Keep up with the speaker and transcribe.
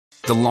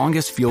The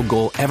longest field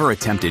goal ever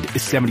attempted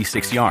is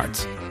 76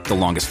 yards. The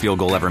longest field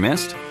goal ever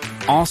missed?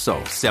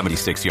 Also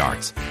 76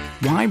 yards.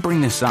 Why bring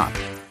this up?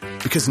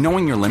 Because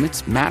knowing your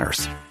limits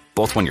matters,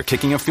 both when you're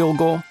kicking a field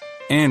goal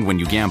and when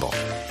you gamble.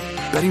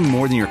 Betting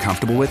more than you're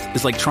comfortable with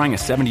is like trying a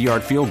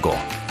 70-yard field goal.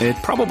 It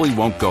probably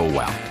won't go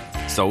well.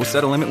 So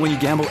set a limit when you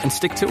gamble and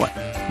stick to it.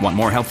 Want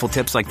more helpful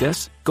tips like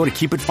this? Go to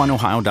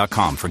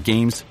keepitfunohio.com for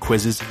games,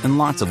 quizzes, and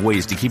lots of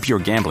ways to keep your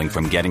gambling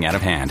from getting out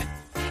of hand.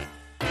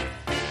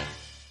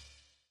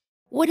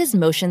 What does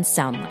motion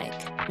sound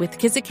like? With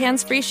Kizik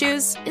hands-free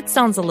shoes, it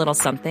sounds a little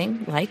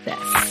something like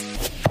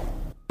this.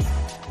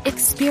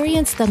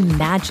 Experience the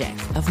magic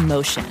of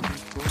motion.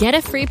 Get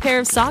a free pair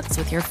of socks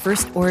with your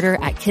first order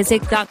at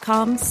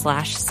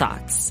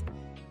kizik.com/socks.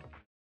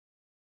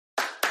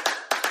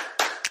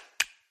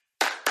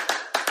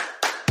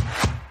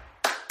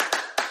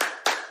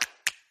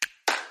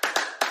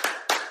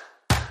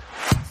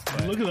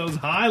 Look at those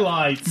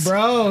highlights.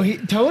 Bro,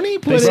 Tony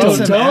put in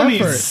some Tony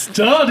effort.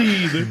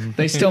 studied.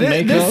 They still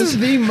make This those? is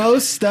the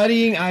most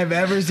studying I've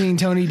ever seen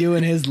Tony do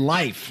in his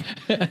life.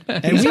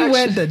 And we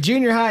went to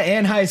junior high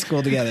and high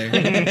school together.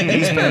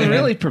 He's been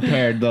really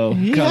prepared, though.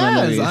 He coming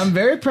to has. these. I'm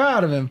very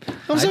proud of him.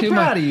 I'm so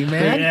proud of you,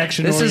 Very man.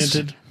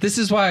 action-oriented. This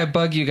is why I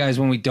bug you guys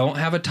when we don't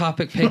have a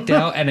topic picked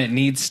out and it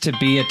needs to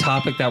be a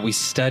topic that we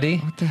study.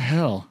 What the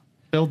hell?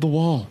 Build the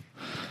wall.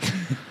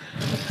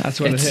 That's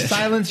what it is.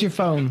 Silence your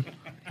phone.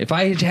 If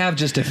I have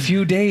just a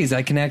few days,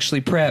 I can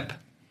actually prep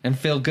and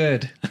feel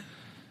good.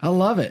 I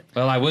love it.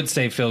 Well, I would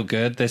say feel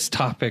good. This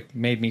topic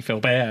made me feel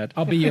bad.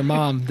 I'll be your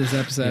mom this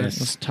episode.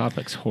 This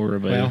topic's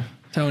horrible. Well,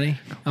 Tony,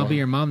 I'll be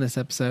your mom this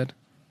episode.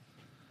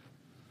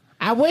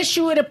 I wish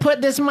you would have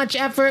put this much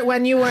effort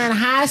when you were in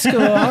high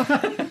school.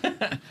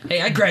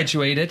 Hey, I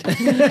graduated.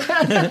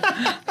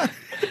 I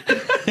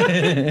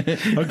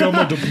got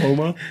my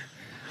diploma.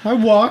 I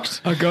walked.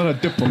 I got a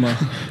diploma.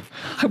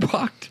 I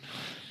walked.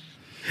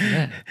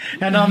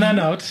 And on that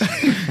note,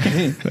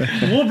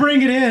 we'll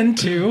bring it in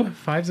to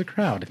Five's a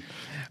Crowd.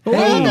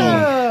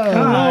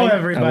 Hello,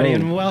 everybody,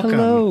 and welcome.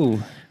 Hello.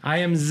 I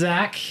am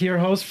Zach, your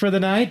host for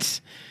the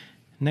night.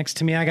 Next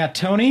to me, I got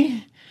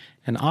Tony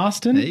and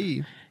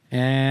Austin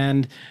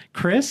and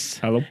Chris.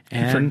 Hello.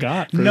 And I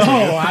forgot. No,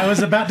 I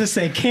was about to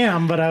say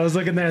Cam, but I was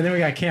looking there, and then we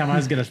got Cam. I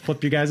was going to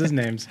flip you guys'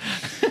 names.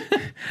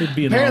 It'd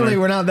be an Apparently,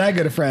 honor. we're not that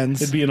good of friends.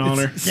 It'd be an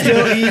honor.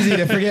 Still easy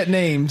to forget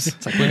names.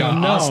 It's like we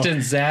got No.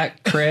 Austin,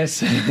 Zach,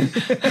 Chris. I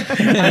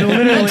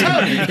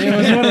literally, it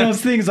was one of those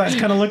things. I was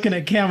kind of looking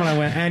at Cam, and I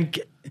went,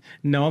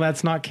 no,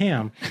 that's not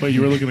Cam. Wait, you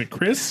were looking at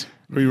Chris?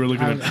 Or you were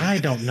looking at... I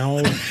don't know.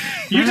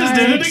 You just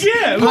did it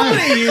again. What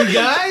are you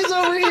guys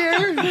over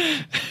here?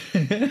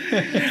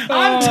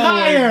 I'm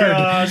tired.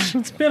 gosh.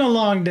 It's been a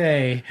long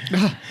day.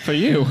 For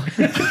you.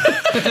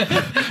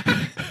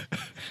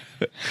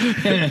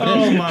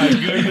 Oh my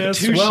goodness.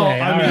 Touche. Well, I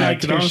mean, All right, I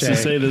can honestly touche.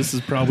 say this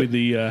is probably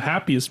the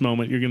happiest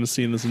moment you're going to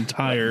see in this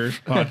entire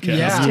podcast.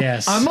 Yeah.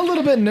 Yes. I'm a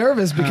little bit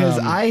nervous because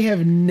I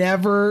have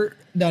never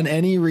done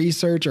any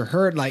research or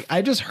heard. Like,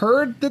 I just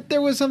heard that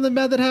there was something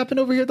bad that happened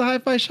over here at the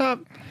Hi-Fi shop,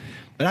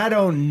 but I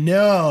don't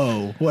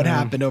know what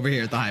happened over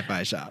here at the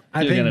Hi-Fi shop.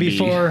 I You're think gonna be-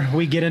 before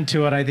we get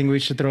into it, I think we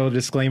should throw a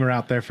disclaimer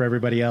out there for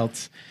everybody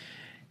else.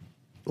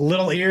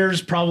 Little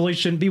ears probably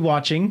shouldn't be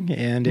watching,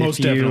 and Most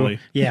if you, definitely.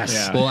 yes.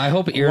 Yeah. Well, I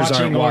hope ears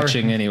Watching aren't or-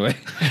 watching anyway.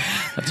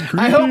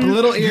 I hope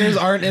little ears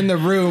aren't in the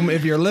room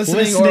if you're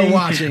listening or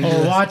watching.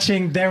 Or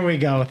watching. There we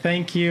go.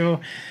 Thank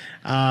you.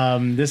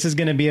 This is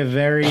going to be a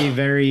very,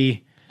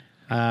 very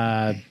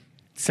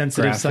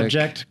sensitive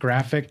subject,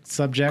 graphic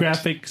subject.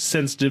 Graphic,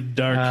 sensitive,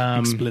 dark,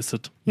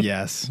 explicit.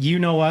 Yes. You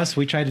know us.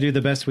 We try to do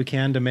the best we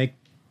can to make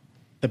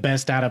the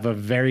best out of a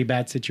very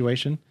bad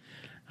situation.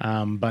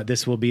 But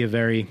this will be a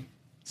very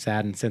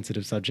sad and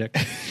sensitive subject.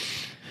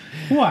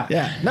 What?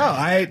 Yeah. No,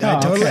 I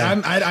totally. okay.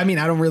 I mean,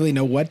 I don't really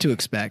know what to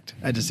expect.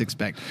 I just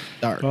expect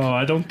dark. Oh,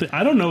 I don't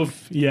know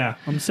if... Yeah,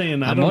 I'm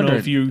saying I don't know wondering-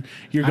 if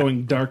you're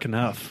going dark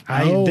enough.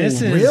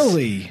 This is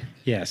really?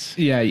 Yes.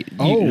 Yeah.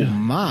 Oh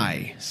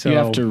my. So You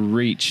have to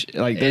reach.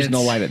 Like, there's no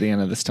It's- light at the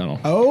end of this tunnel.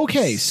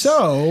 Okay,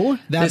 so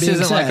that This being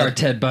isn't like said- our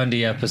Ted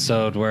Bundy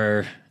episode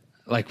where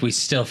like we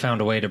still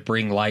found a way to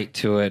bring light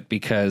to it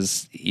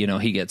because, you know,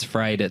 he gets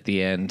fried at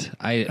the end.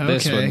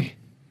 This Okay. one.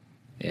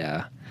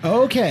 Yeah.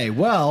 Okay,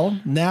 well,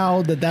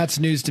 now that that's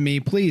news to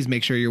me, please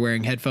make sure you're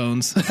wearing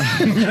headphones.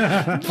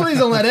 Please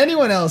don't let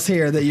anyone else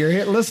hear that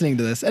you're listening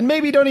to this, and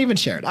maybe don't even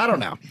share it. I don't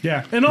know.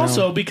 Yeah, and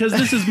also because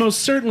this is most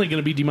certainly going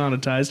to be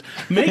demonetized,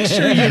 make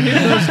sure you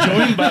hit those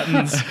join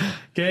buttons.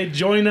 Okay,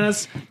 join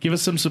us. Give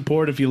us some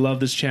support if you love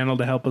this channel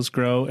to help us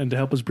grow and to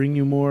help us bring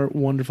you more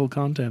wonderful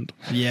content.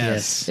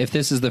 Yes. If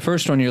this is the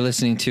first one you're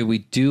listening to, we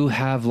do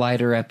have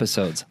lighter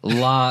episodes.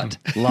 Lot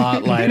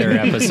lighter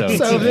episodes.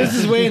 So if this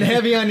is weighing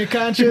heavy on your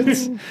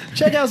conscience,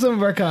 check out some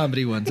of our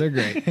comedy ones. They're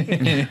great.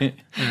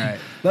 All right.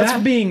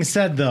 that being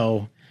said,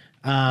 though,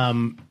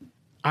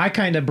 I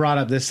kind of brought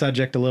up this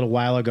subject a little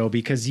while ago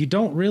because you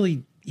don't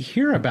really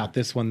hear about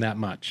this one that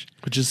much.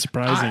 Which is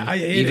surprising.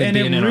 Even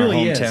being in our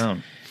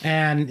hometown.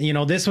 And, you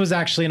know, this was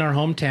actually in our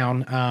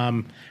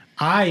hometown.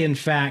 I, in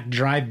fact,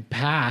 drive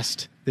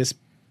past this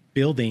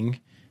building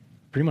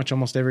pretty much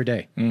almost every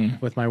day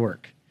with my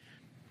work.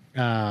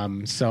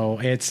 So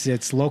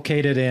it's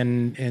located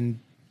in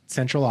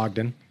Central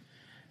Ogden.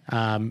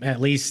 At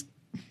least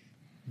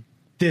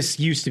this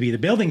used to be. The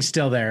building's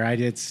still there.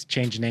 It's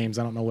changed names.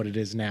 I don't know what it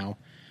is now.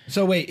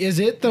 So wait, is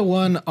it the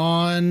one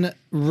on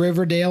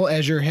Riverdale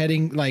as you're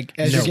heading,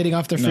 you're getting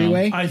off the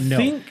freeway? I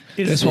think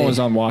This one was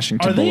on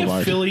Washington Are they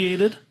Boulevard.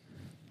 affiliated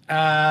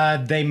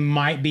They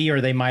might be, or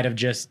they might have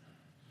just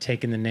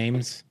taken the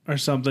names. or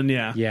something?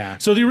 Yeah. Yeah.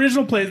 So the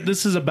original place.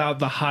 This is about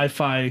the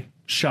hi-fi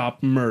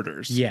shop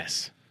murders.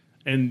 Yes.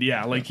 And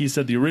yeah, like he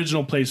said, the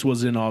original place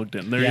was in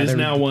Ogden. There is there-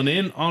 now one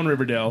on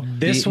Riverdale.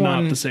 This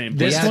one, not the same.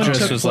 This place. one address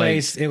took was like-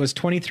 place. It was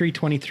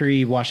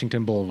 2323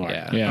 Washington Boulevard.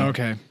 Yeah. Yeah.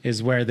 Okay.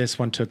 Is where this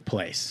one took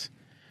place.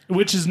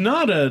 Which is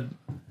not a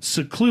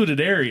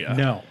secluded area.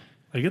 No.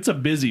 Like it's a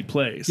busy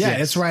place. Yeah,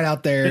 it's right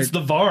out there. It's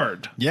the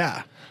Vard.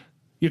 yeah.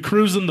 You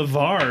cruise in the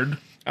Vard.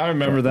 I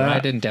remember that.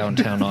 Right in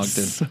downtown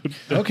Ogden.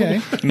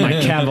 Okay. My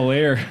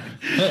Cavalier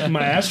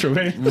My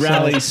Astroway.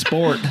 Rally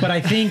Sport. But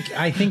I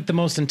think the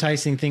most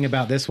enticing thing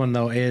about this one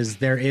though is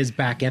there is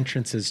back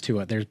entrances to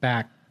it. There's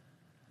back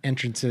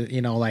entrances,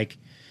 like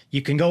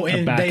you can go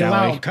in. back They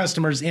allow alley.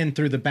 customers in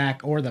through the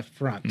back or the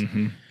front.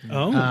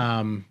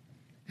 Oh.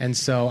 And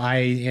so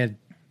I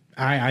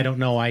don't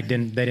know. They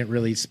didn't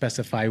really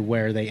specify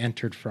where they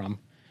entered from.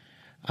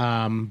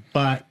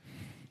 But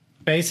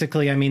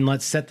basically, I mean,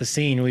 let's set the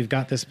scene. We've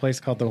got this place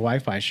called the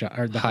Wi-Fi shop,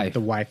 or the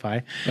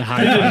Wi-Fi.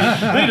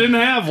 They didn't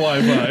have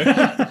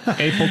Wi-Fi.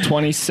 April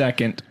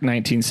 22nd,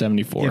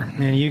 1974.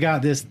 And you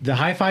got the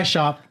Hi-Fi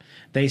shop.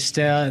 They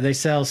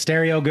sell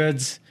stereo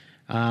goods,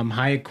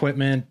 high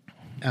equipment,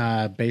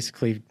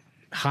 basically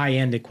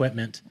high-end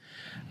equipment.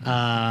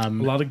 A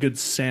lot of good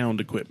sound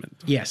equipment.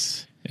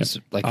 Yes. It's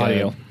like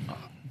Audio. a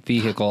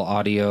vehicle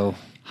audio.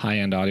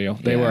 High-end audio.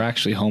 They Yeah. were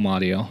actually home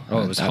audio.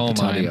 Oh, it was at the home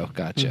time. audio.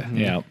 Gotcha.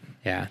 Yeah,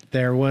 Yeah.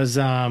 There was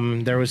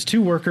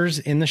 2 workers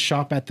in the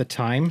shop at the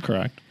time.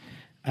 correct.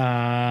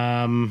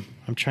 I'm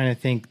trying to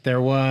think.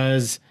 There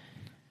was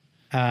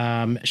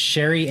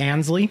Sherry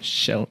Ansley.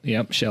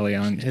 Shelly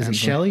on. Is it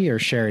Shelly or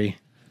Sherry?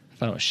 I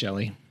thought it was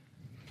Shelly.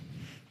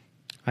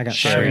 I got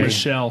Sherry Sherry.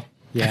 Michelle.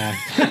 Yeah.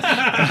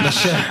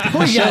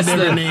 Michelle's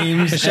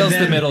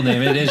the middle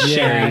name. It is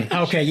Sherry.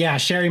 Okay, yeah,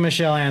 Sherry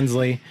Michelle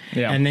Ansley.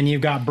 Yeah. And then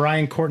you've got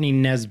Brian Courtney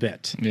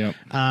Nesbitt. Yep.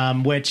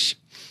 Which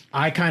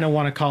I kind of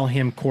want to call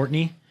him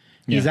Courtney.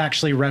 He's Yeah.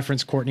 actually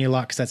referenced Courtney a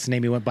lot because that's the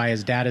name he went by.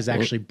 His dad is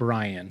actually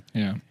Brian.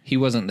 Yeah. He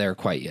wasn't there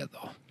quite yet,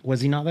 though.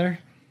 Was he not there?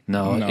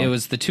 No, No. it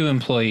was the 2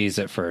 employees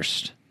at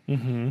first. So,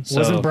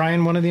 Wasn't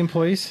Brian one of the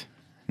employees?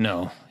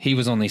 No, he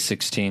was only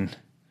 16.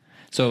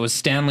 So it was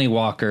Stanley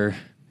Walker,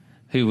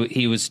 who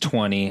he was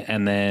 20,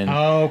 and then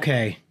Oh,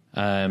 okay.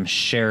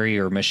 Sherry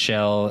or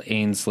Michelle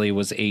Ainsley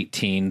was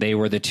 18. They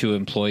were the 2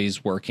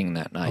 employees working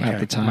that night. At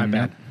the time. My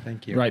bad. yeah.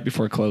 Thank you. Right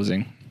before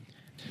closing.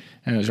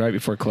 And it was right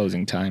before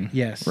closing time.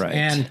 Yes. Right.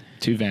 And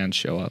 2 vans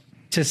show up.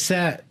 to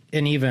set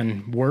an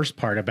even worse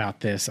part about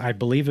this, I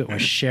believe it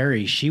was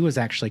Sherry. She was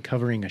actually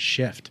covering a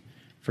shift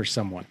for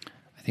someone.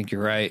 I think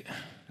you're right.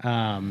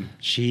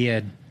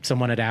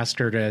 Someone had asked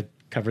her to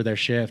cover their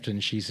shift,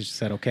 and she just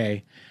said,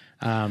 okay.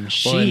 Well,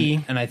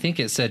 She, and I think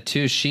it said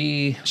too,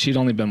 She'd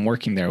only been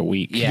working there a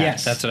week. yeah,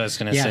 yes, that's what I was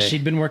going to yeah, say.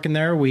 she'd been working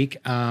there a week.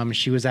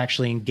 She was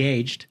actually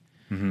engaged,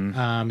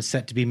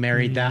 set to be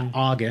married that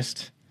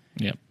August.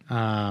 Yep.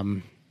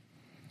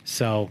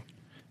 So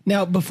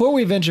Now, before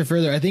we venture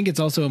further, I think it's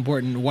also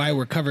important why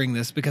we're covering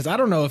this, because I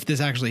don't know if this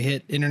actually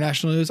hit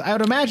international news. I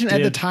would imagine at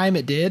the Did. time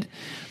it did,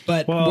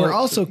 but Well, we're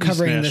also at least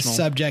covering this national.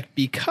 subject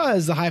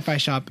because the Hi-Fi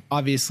shop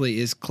obviously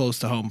is close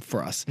to home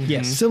for us.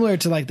 Yes. Similar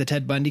to like the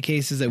Ted Bundy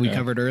cases that we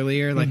covered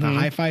earlier, like the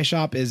Hi-Fi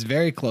shop is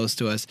very close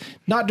to us,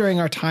 not during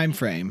our time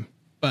frame,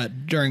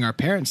 but during our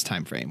parents'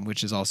 time frame,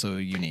 which is also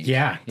unique.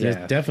 yeah,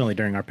 Yeah. definitely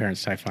during our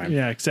parents' time.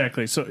 Yeah,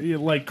 exactly. So,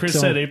 like Chris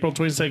So- said, April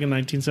 22nd,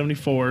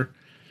 1974.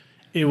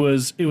 It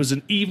was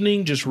an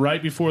evening just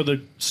right before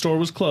the store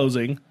was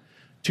closing.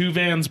 2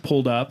 vans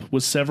pulled up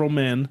with several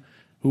men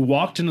who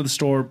walked into the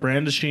store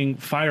brandishing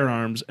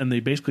firearms, and they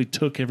basically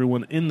took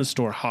everyone in the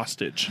store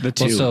hostage. The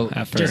 2 so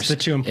at first. Just the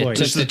 2 employees.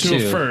 took Just the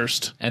 2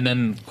 first. And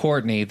then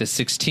Courtney, the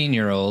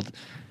 16-year-old,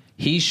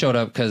 he showed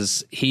up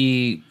because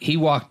he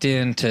walked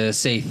in to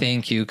say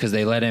thank you because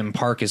they let him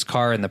park his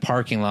car in the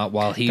parking lot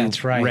while he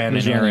That's right. ran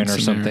Was an running errand or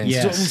some something.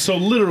 errands. So, Yes. so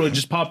literally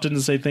just popped in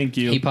to say thank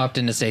you. He popped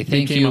in to say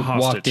thank Became you, a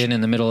hostage. walked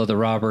in the middle of the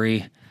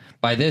robbery.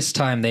 By this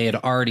time, they had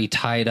already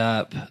tied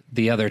up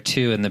the other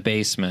 2 in the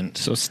basement.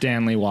 So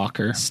Stanley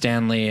Walker.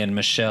 Stanley and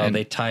Michelle,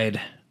 they tied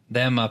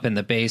them up in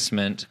the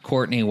basement.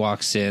 Courtney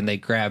walks in, they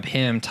grab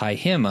him, tie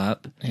him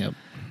up. Yep.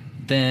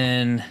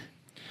 Then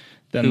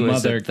Then who is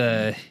mother it?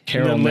 The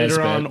Carol And then later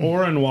Nesbitt on,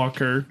 Orrin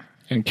Walker,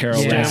 and Carol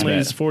Stanley's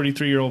Nesbitt.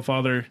 43-year-old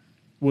father,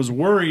 was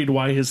worried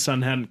why his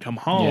son hadn't come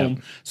home,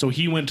 Yep. so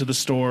he went to the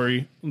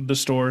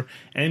store,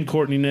 and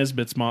Courtney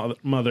Nesbitt's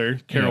mother,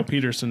 Carol Yep.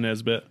 Peterson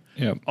Nesbitt,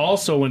 Yep.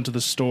 also went to the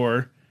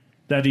store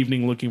that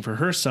evening looking for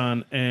her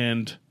son,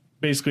 and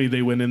basically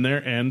they went in there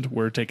and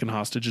were taken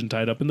hostage and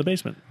tied up in the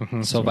basement.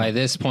 So by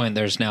this point,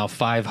 there's now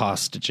 5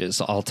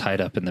 hostages all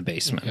tied up in the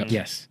basement.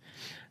 Yes.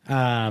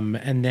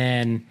 And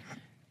then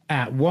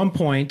at one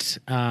point,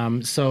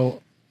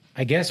 so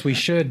I guess we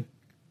should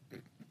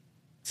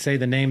say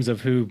the names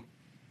of who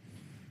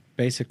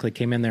basically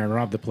came in there and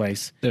robbed the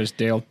place. There's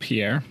Dale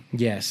Pierre,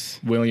 Yes.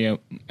 William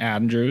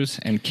Andrews,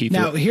 and Keith.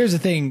 Now, here's the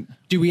thing.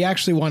 Do we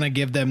actually want to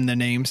give them the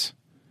names?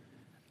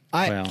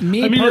 Well, I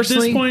mean,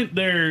 personally, at this point,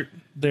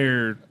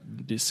 they're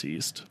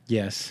deceased.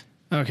 Yes.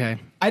 okay.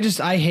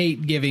 I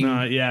hate giving.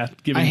 Giving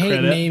I hate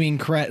credit. naming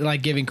credit,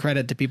 like giving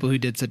credit to people who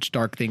did such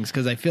dark things,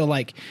 because I feel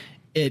like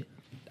it.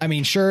 I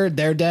mean, sure,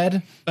 they're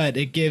dead, but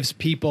it gives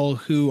people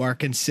who are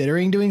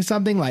considering doing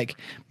something like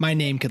my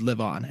name could live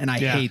on, and I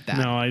hate that.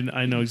 No,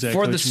 I know exactly For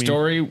what the you mean.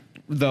 story,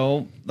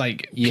 though,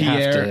 like You have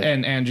Pierre to-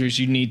 and Andrews,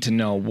 you need to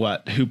know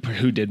who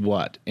did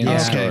what in the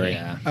story.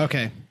 Yeah.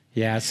 Okay.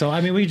 Yeah. So, I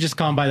mean, we just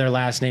call them by their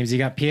last names. You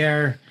got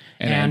Pierre,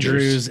 And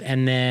Andrews,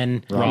 and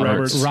then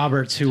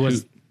Roberts, who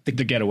was The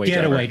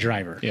getaway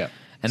driver. Yeah.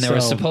 And there were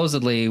So-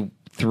 supposedly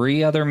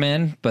 3 other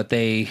men, but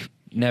they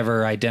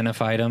never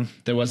identified them.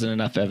 There wasn't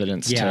enough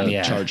evidence Yeah. to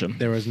Yeah. charge him.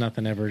 There was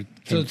nothing ever.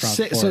 So, came from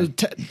si- for so it.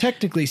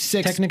 technically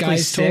six technically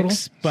guys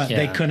 6, but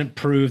they Yeah. couldn't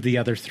prove the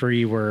other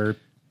 3 were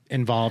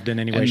involved in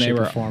any way, And they shape,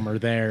 or were form, or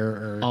there.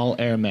 Or All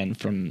airmen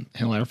from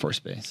Hill Air Force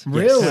Base. total.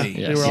 Really?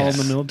 They were all in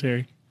the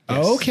military.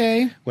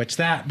 Okay. which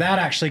that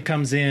actually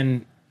comes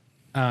in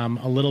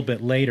a little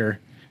bit later.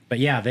 But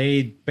yeah,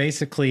 they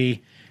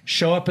basically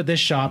show up at this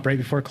shop right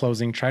before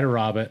closing, try to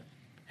rob it,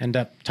 end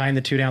up tying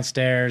the 2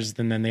 downstairs.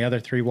 Then the other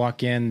 3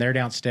 walk in, they're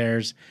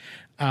downstairs.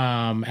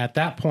 At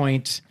that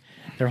point,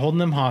 they're holding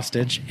them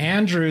hostage.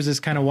 Andrews is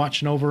kind of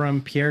watching over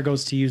them. Pierre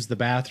goes to use the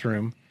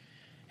bathroom,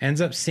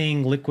 ends up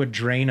seeing liquid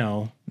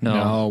Drano.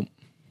 No.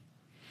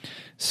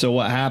 So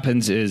what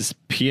happens is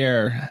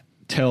Pierre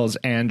tells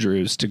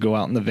Andrews to go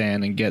out in the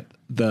van and get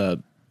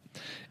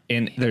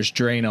there's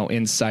Drano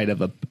inside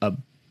of a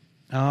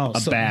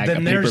bag, a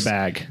paper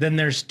bag. Then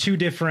there's 2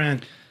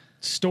 different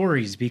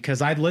stories,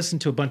 because I'd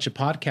listened to a bunch of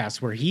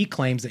podcasts where he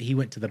claims that he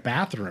went to the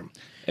bathroom.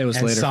 It was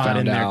and later saw found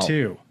it in out, there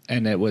too.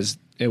 and it was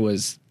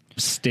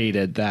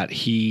stated that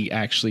he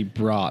actually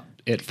brought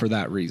it for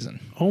that reason.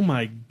 Oh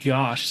my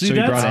gosh! See, So he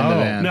that's, brought it in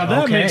the van. Now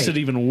that Okay. makes it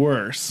even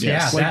worse.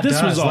 Yeah, like that this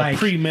was does, all like,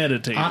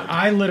 premeditated.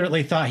 I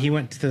literally thought he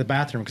went to the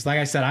bathroom, because, like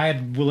I said, I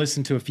had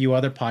listened to a few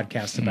other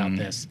podcasts about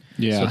this.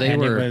 Yeah. So they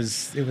And were it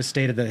was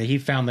stated that he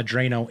found the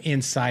Drano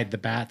inside the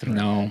bathroom.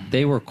 No.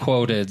 they were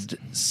quoted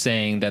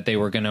saying that they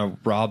were going to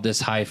rob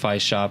this hi-fi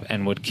shop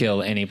and would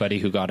kill anybody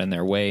who got in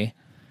their way.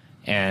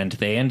 And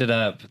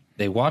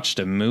they watched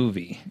a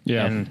movie.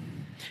 Yeah. And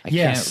I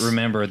Yes. can't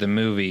remember the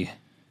movie.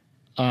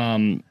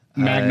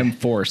 Magnum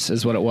Force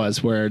is what it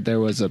was, where there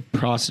was a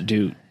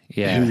prostitute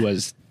who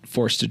was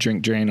forced to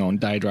drink Drano and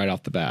died right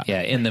off the bat.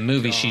 Yeah, in the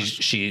movie,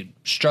 she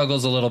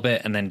struggles a little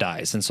bit and then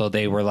dies. And so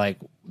they were like,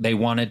 they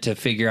wanted to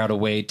figure out a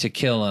way to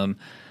kill him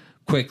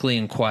quickly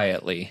and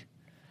quietly.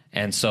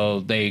 And so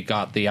they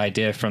got the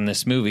idea from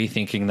this movie,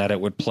 thinking that it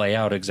would play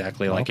out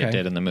exactly like it Okay.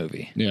 did in the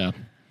movie. Yeah.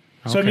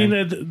 So I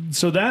mean,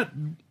 so that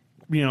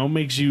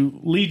leads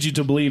you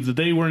to believe that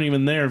they weren't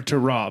even there to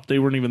rob. They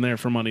weren't even there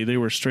for money. They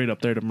were straight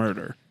up there to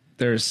murder.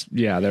 There was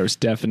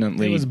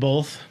definitely It was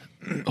both.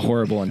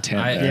 horrible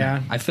intent. there.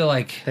 Yeah. I feel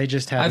like They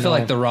just had I feel no-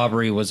 like the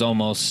robbery was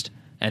almost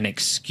an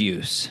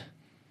excuse,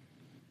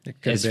 It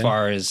could have as been.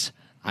 far as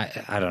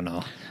I don't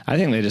know. I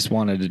think they just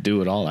wanted to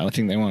do it all. I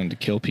think they wanted to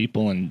kill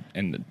people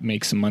and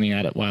make some money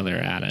at it while they're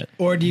at it.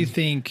 Or do you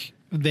think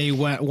they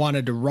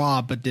wanted to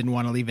rob but didn't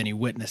want to leave any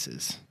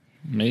witnesses?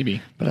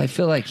 Maybe. But I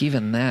feel like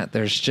even that,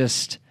 there's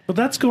just But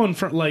that's going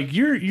from like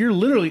you're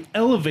literally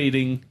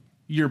elevating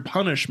your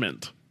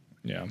punishment.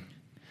 Yeah.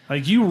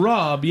 Like you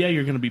rob,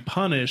 you're going to be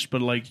punished,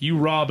 but like you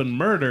rob and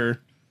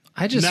murder,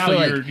 I just now feel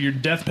like your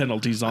death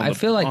penalty's on. I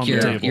feel on like the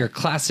table. your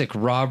classic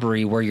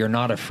robbery where you're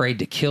not afraid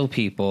to kill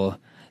people.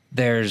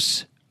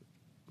 There's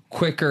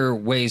quicker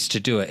ways to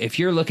do it. If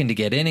you're looking to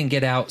get in and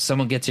get out,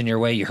 someone gets in your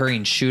way, you hurry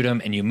and shoot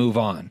them, and you move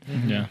on.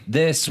 Yeah.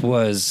 This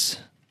was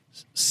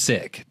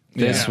sick.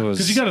 This was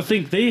because you got to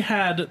think they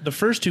had the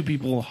first 2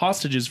 people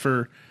hostages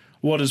for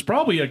what is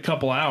probably a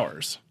couple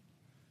hours,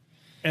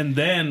 and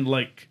then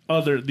like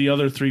the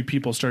other 3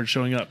 people started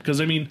showing up. Because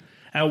I mean,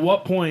 at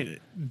what point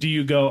do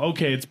you go,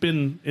 okay, it's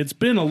been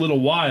a little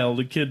while.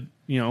 The kid,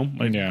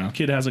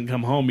 kid hasn't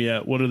come home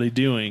yet. What are they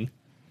doing?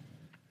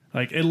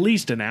 Like at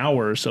least an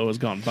hour or so has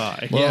gone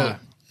by. Well,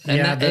 and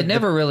Yeah, it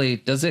never really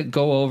does it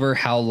go over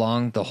how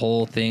long the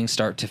whole thing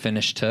start to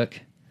finish took.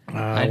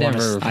 I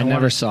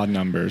never saw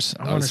numbers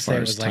I want to as say far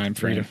it as was time like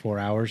 3 to frame. 4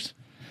 hours.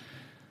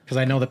 Because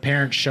I know the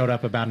parents showed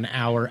up about an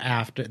hour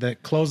after.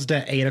 That closed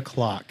at 8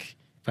 o'clock,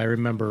 if I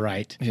remember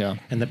right. Yeah.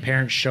 And the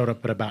parents showed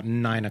up at about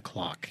 9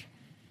 o'clock.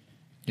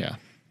 Yeah.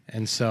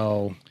 And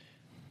so,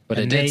 But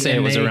it And did they- say it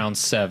and was they- around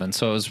 7,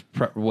 so it was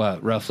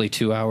roughly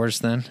 2 hours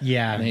then.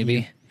 yeah,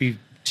 maybe. be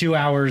 2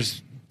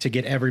 hours to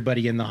get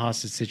everybody in the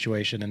hostage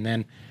situation, and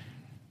then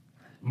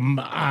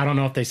I don't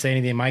know if they say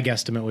anything. My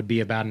guesstimate would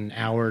be about an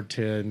hour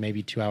to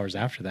maybe 2 hours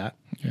after that.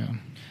 Yeah.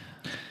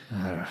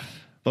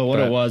 But what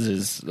it was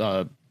is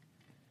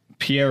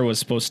Pierre was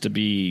supposed to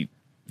be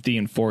the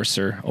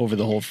enforcer over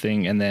the whole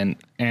thing, and then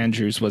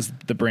Andrews was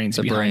the brains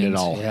behind it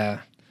all. Yeah.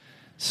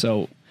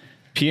 So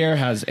Pierre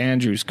has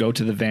Andrews go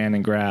to the van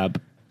and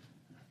grab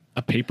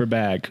a paper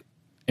bag,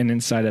 and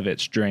inside of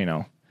it's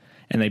Drano.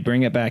 And they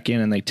bring it back in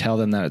and they tell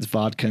them that it's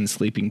vodka and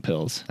sleeping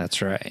pills. That's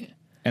right.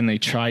 And they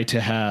try to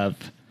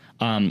have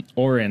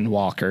Orrin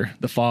Walker,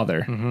 the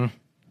father,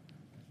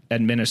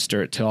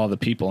 administer it to all the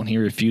people, and he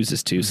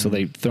refuses to. So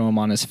they throw him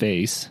on his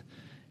face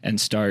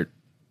and start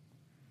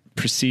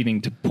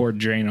proceeding to pour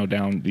Drano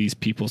down these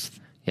people's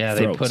throats.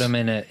 They put him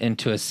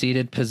into a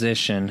seated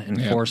position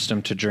and forced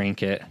him to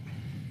drink it.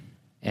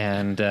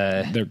 And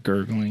they're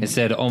gurgling. It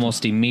said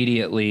almost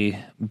immediately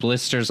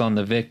blisters on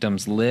the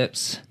victims'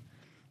 lips.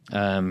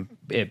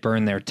 It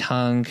burned their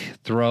tongue,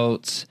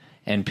 throats,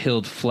 and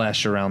peeled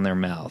flesh around their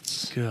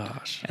mouths.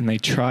 Gosh. And they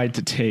tried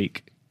to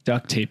take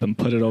duct tape and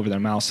put it over their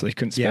mouth so they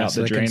couldn't spit out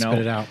the Drano. Spit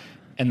it out.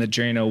 And the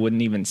Drano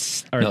wouldn't even,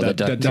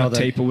 the duct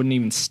tape wouldn't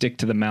even stick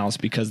to the mouths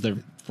because their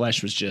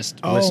flesh was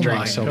just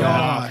blistering so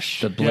bad.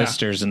 The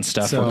blisters and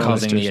stuff were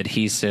causing the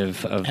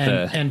adhesive of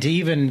and to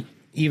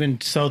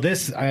even so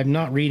this, I'm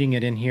not reading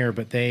it in here,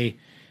 but they,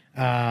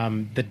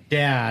 the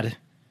dad,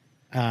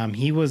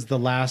 he was the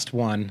last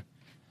one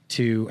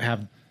to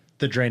have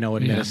the Drano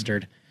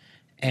administered.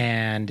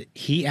 And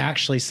he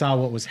actually saw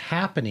what was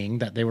happening,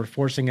 that they were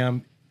forcing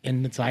him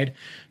inside.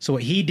 So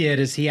what he did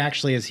is he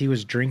actually, as he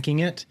was drinking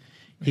it,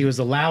 he was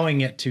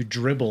allowing it to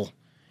dribble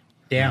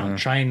down,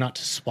 trying not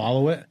to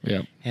swallow it.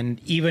 Yep.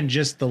 And even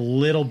just the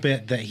little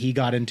bit that he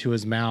got into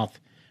his mouth,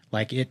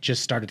 like it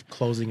just started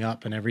closing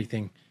up and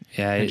everything.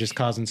 Yeah. And just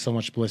causing so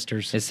much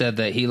blisters. It said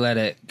that he let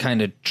it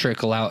kind of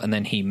trickle out, and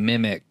then he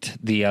mimicked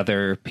the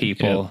other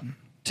people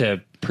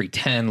to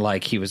pretend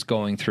like he was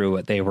going through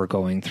what they were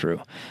going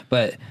through.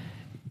 But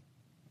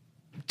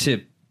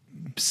to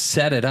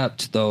set it up,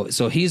 though,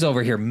 so he's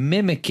over here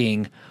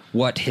mimicking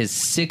what his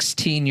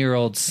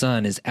 16-year-old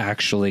son is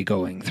actually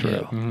going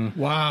through.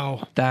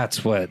 Wow.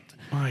 That's what,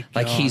 My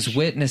like, he's gosh.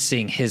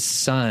 witnessing his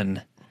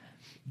son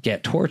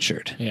get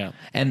tortured. Yeah.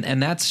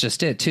 And that's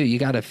just it, too. You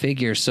got to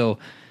figure. So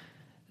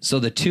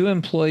the two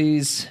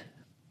employees,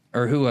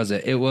 or who was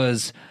it? It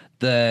was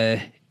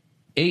the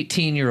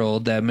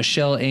 18-year-old,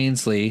 Michelle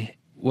Ainsley,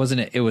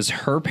 wasn't it? It was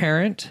her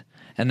parent,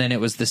 and then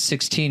it was the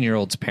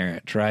 16-year-old's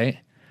parent, right?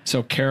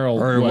 So Carol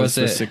was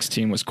the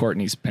 16, was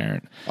Courtney's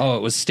parent. Oh,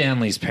 it was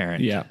Stanley's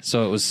parent. Yeah.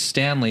 So it was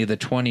Stanley, the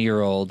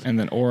 20-year-old. And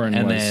then Orrin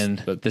and was then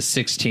the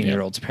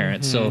 16-year-old's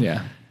parent. So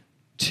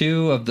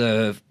two of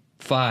the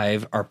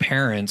five are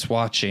parents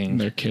watching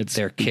their kids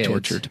be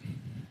tortured.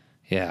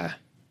 Yeah.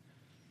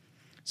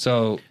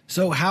 So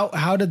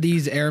how did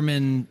these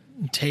airmen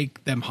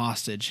take them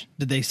hostage?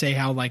 Did they say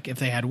how, like, if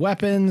they had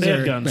weapons? They or?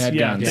 had guns. They had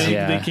guns.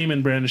 They came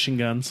in brandishing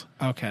guns.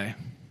 Okay.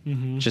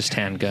 just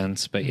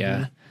handguns, but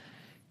yeah.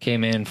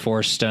 Came in,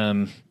 forced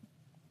them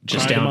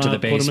just Tied down them to the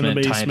up, put 'em in basement,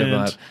 the tied them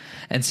up. basement.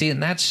 And see,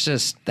 and that's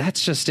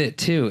just it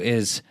too,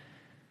 is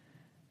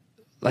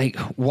like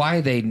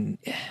why they,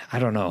 I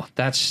don't know.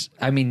 That's,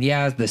 I mean,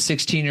 yeah, the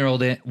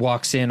 16-year-old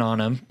walks in on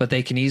them, but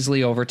they can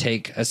easily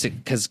overtake us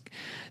because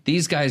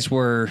these guys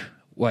were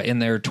in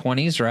their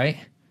 20s, right?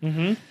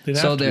 Mm-hmm.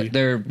 So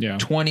they're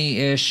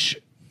 20-ish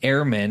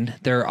airmen.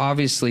 They're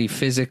obviously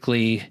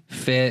physically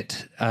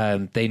fit.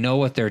 They know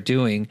what they're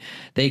doing.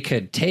 They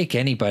could take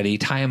anybody,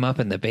 tie them up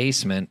in the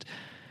basement,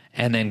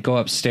 and then go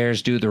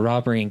upstairs, do the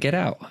robbery, and get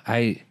out.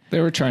 They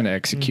were trying to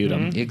execute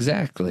them.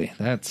 Exactly.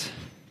 That's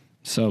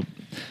So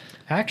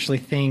I actually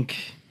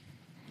think,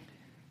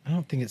 I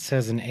don't think it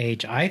says an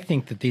age. I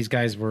think that these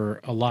guys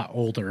were a lot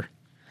older.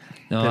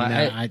 no. than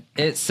that.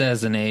 It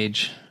says an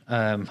age.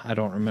 I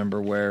don't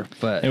remember where,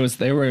 but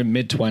they were in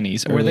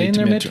mid-20s. Were they in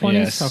their mid-20s?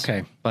 mid-20s?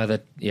 Okay. by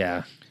the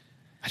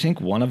I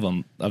think one of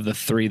them, of the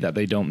three that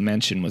they don't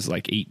mention, was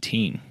like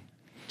 18.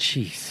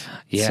 Jeez.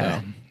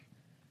 yeah.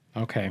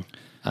 Okay.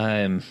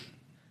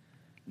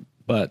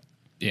 But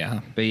yeah.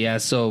 But yeah,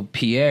 so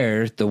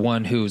Pierre, the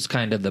one who's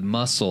kind of the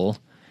muscle,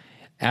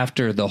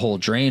 after the whole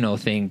Drano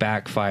thing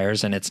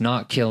backfires and it's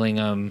not killing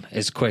them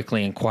as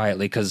quickly and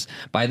quietly, because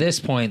by this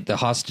point the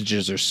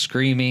hostages are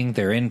screaming,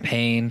 they're in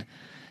pain.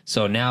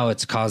 So now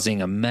it's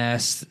causing a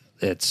mess.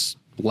 It's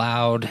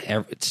loud.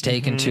 It's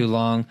taken too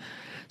long.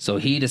 So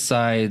he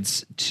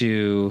decides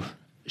to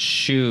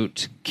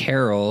shoot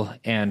Carol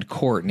and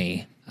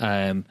Courtney.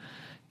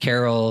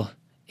 Carol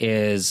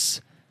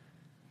is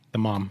The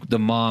mom. the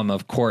mom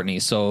of Courtney.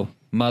 So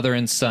mother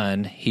and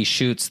son, he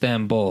shoots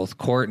them both.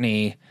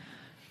 Courtney,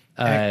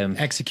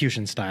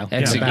 Execution style.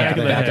 back head.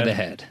 of the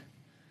head.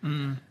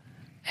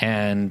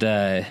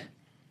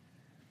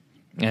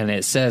 And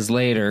it says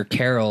later,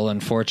 Carol,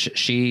 unfortunately,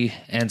 she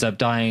ends up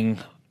dying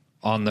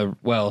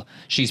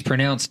she's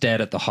pronounced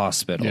dead at the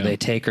hospital. Yeah. They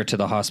take her to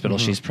the hospital.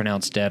 She's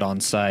pronounced dead on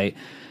site.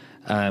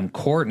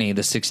 Courtney,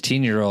 the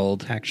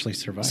 16-year-old, Actually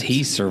survives.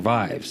 he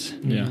survives.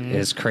 Yeah.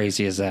 As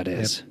crazy as that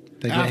is.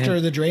 They get After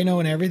him, the Drano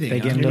and everything. They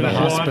get He into the went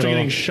well after hospital.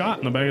 getting shot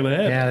in the back of the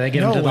head. Yeah, they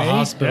get him No to the way.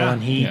 hospital,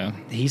 Yeah.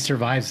 and he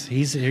survives.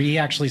 He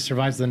actually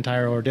survives the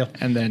entire ordeal.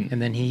 And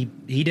then he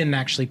didn't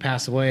actually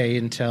pass away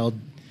until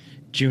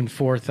June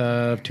 4th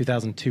of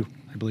 2002,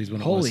 I believe is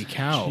when it was. Holy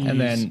cow. And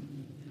then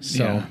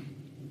So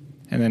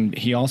and then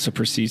he also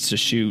proceeds to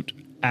shoot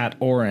at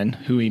Oren,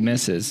 who he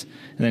misses,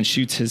 and then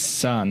shoots his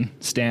son,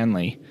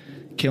 Stanley,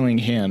 killing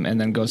him, and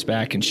then goes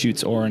back and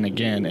shoots Oren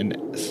again and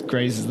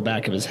grazes the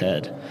back of his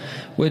head.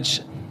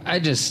 Which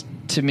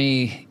to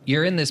me,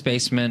 you're in this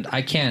basement.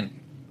 I can't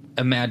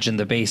imagine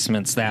the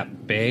basement's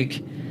that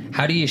big.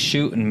 How do you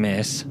shoot and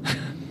miss?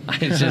 I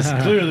just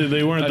Clearly,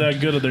 they weren't that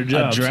good at their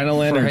jobs.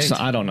 Adrenaline or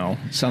Right. I don't know.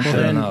 Something.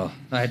 I don't know.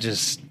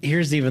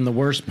 here's even the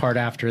worst part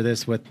after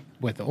this with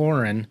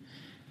Oren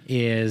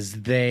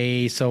is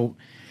they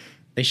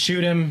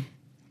shoot him.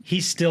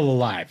 He's still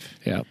alive.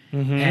 Yeah.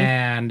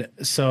 And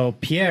so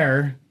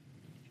Pierre,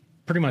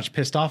 pretty much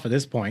pissed off at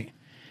this point,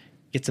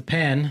 gets a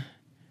pen.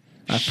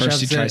 At first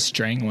he shoves tries it-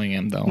 strangling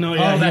him, though. No,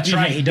 yeah, Oh, that's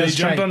right. He does They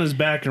jumped try- on his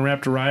back and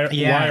wrapped a wire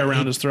Yeah,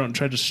 around he his throat and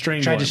tried to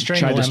strangle Tried him. to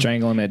strangle Tried to him.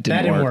 strangle him, it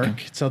That didn't didn't work.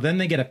 work. So then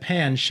they get a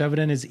pen, shove it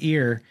in his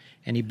ear,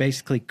 and he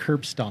basically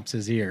curb stomps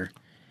his ear.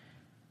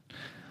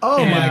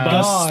 Oh and my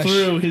busts gosh.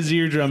 through his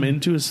eardrum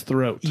into his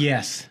throat.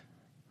 Yes.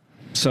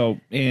 So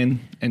in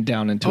and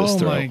down into his Oh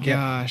throat. my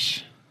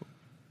gosh.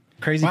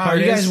 Crazy Wow, part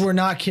you guys is were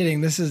not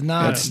kidding. This is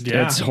not.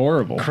 It's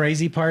horrible.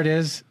 crazy part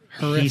is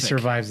he Horrific.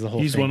 survives the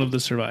whole He's thing. one of the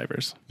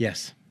survivors.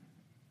 Yes.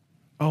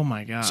 Oh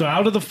my god. So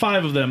out of the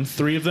 5 of them,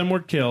 3 of them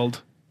were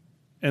killed,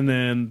 and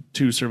then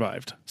 2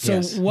 survived. So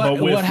Yes. what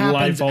But with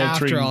happens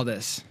life-altering after all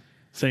this?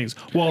 Things.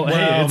 Well,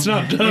 hey, it's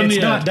not done it's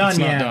yet. not done It's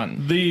not yet.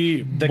 done.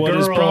 The what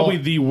is girl- probably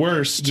the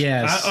worst.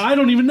 Yes. I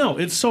don't even know.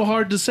 It's so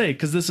hard to say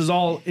because this is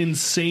all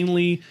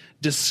insanely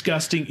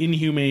disgusting,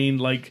 inhumane.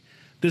 Like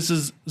this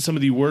is some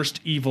of the worst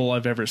evil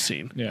I've ever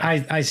seen. Yeah.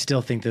 I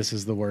still think this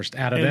is the worst.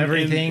 Out of And-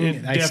 everything,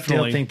 and I still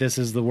definitely. think this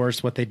is the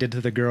worst, what they did to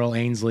the girl,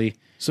 Ainsley.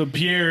 So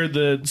Pierre,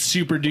 the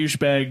super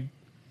douchebag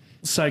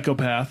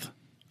psychopath,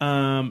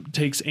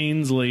 takes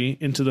Ainsley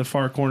into the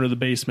far corner of the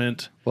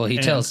basement. Well, he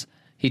and-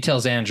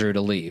 tells Andrew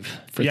to leave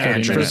for Yeah,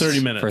 30 for minutes. 30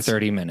 minutes. For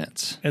 30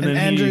 minutes. and And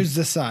then Andrew's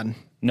the son.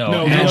 No,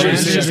 No, Andrew's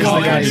Andrew's just just the the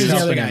guy guy. who's Andrew's the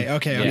other helping guy.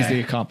 Okay, He's okay. the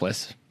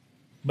accomplice.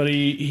 but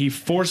he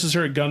forces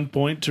her at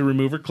gunpoint to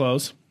remove her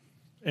clothes,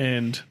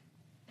 and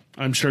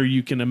I'm sure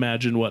you can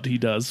imagine what he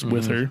does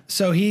with her.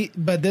 So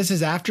but this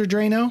is after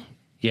Drano?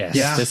 Yes,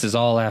 Yeah. this is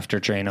all after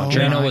Drano. Oh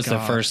Drano my was the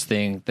God. first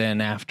thing. Then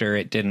after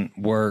it didn't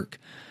work,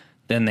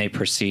 then they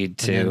proceed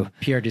to. And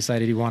Pierre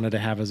decided he wanted to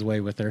have his way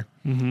with her.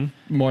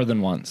 More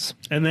than once.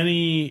 And then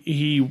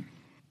he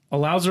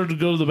allows her to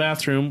go to the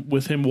bathroom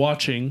with him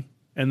watching,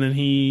 and then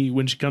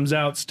when she comes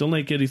out still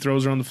naked, he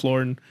throws her on the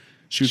floor and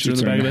shoots her in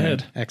the back of the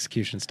head.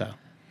 Execution style.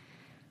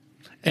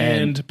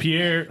 And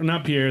Pierre,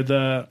 not Pierre,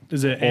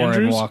 is it Orrin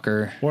Andrews?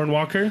 Walker. Orrin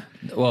Walker?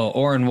 Well,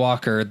 Orrin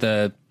Walker,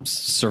 the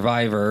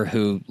survivor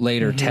who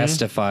later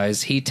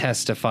testifies, he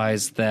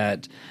testifies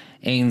that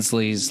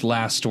Ainsley's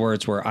last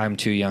words were, "I'm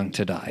too young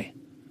to die."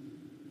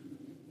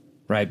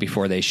 Right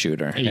before they shoot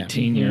her.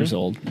 18 years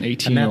old.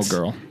 18-year-old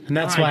girl. And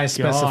that's My why I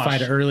specified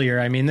gosh. earlier.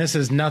 I mean, this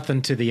is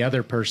nothing to the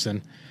other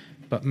person,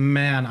 but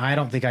man, I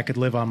don't think I could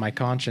live on my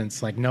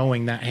conscience, like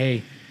knowing that,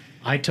 hey,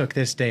 I took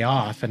this day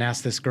off and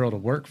asked this girl to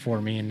work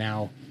for me, and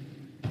now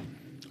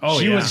Oh,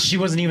 she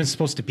wasn't even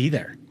supposed to be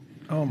there.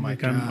 Oh my I'm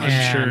god.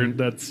 sure And,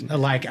 that's.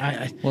 like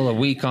I Well, a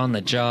week on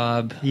the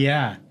job,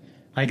 yeah,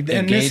 like and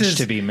engaged this is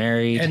to be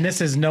married. and this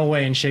is no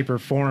way in shape or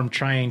form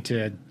trying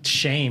to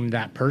shame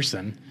that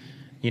person.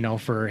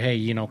 For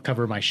hey,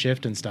 cover my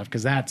shift and stuff,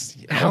 because that's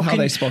How are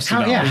they supposed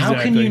to know? Yeah, how can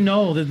Exactly. you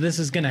know that this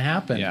is going to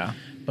happen? Yeah.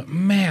 But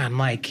man,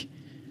 like,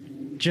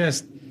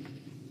 just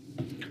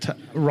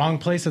wrong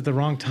place at the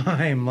wrong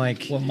time.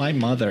 Like, Well, my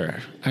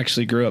mother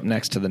actually grew up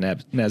next to the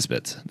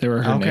Nesbitts. They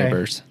were her Okay.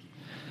 neighbors.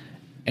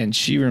 And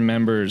she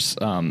remembers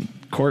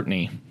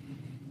Courtney.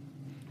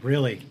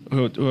 really?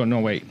 Oh, no,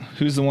 wait.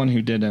 Who's the one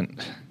who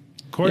didn't?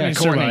 Courtney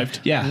survived.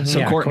 Yeah, so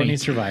Yeah, Courtney. Courtney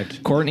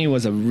survived. Courtney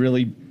was a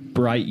really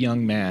bright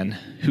young man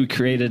who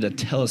created a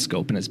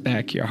telescope in his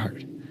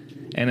backyard.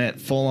 And it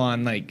full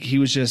on, he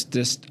was just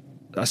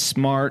a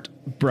smart,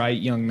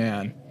 bright young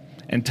man.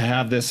 And to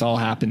have this all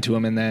happen to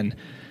him, and then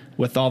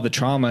with all the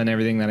trauma and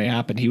everything that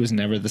happened, he was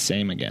never the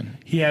same again.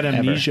 He had Ever.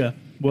 amnesia.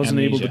 Wasn't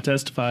able to Amnesia.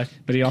 testify.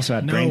 But he also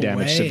had No brain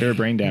damage, way. severe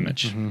brain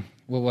damage.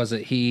 What was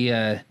it? He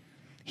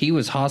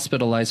was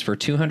hospitalized for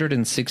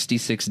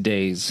 266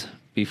 days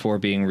before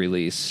being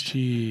released.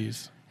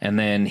 Jeez. And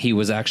then he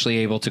was actually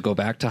able to go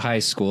back to high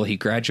school. He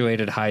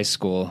graduated high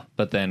school,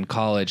 but then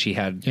college he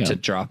had Yeah. to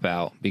drop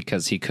out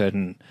because he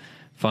couldn't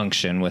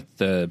function with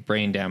the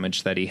brain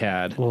damage that he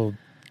had. Well,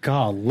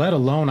 God, let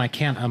alone I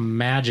can't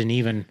imagine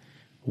even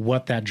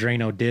what that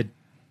Drano did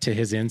to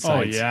his Oh,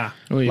 insides. yeah.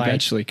 Well, he Like-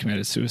 eventually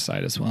committed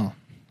suicide as well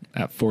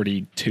at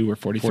 42 or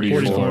 44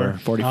 44. years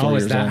old. 44 Oh,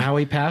 years is that old. how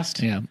he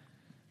passed? Yeah.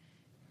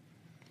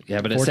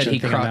 Yeah, but it said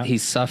Fortunate thing about- he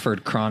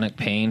suffered chronic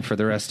pain for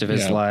the rest of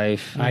his Yeah.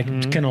 life. I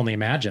can only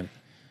imagine.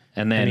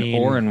 And then I mean-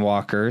 Orrin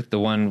Walker, the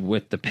one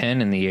with the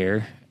pen in the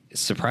ear,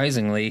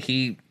 surprisingly,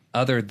 he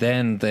other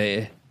than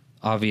the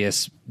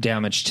obvious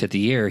damage to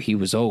the ear, he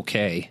was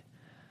okay.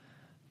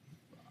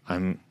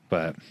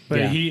 But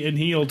But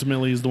he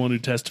ultimately is the one who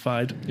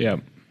testified. Yeah.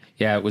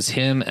 yeah, it was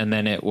him, and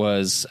then it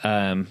was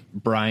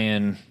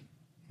Brian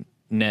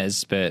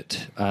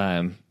Nesbitt,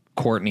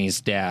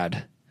 Courtney's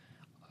dad,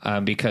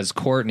 because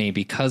Courtney,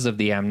 because of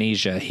the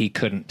amnesia, he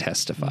couldn't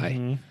testify.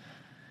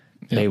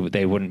 Mm-hmm.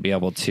 They wouldn't be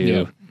able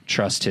to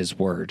trust his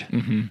word.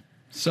 Mm-hmm.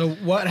 So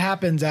what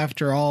happens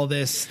after all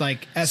this?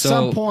 Like at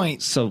some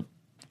point,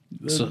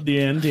 The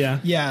end,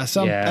 yeah. at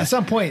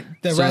some point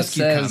the So it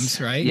rescue says-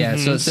 comes, right? Yeah,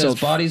 so it says So-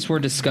 bodies were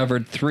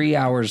discovered 3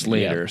 hours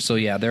later. Yeah. So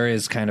yeah, there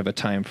is kind of a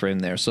time frame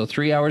there. So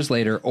 3 hours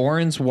later,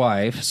 Oren's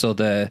wife, so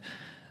the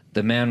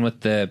man with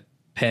the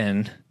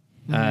pen,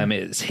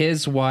 is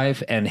his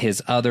wife and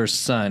his other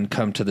son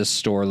come to the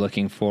store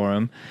looking for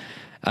him.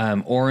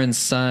 Oren's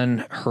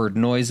son heard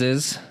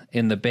noises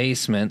in the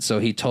basement, so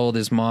he told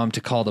his mom to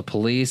call the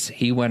police.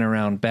 He went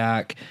around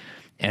back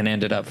and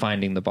ended up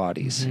finding the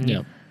bodies.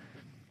 Yeah.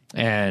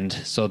 And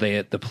so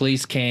the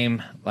police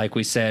came. Like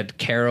we said,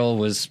 Carol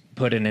was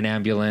put in an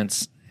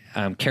ambulance.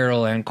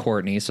 Carol and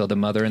Courtney, so the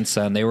mother and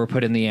son, they were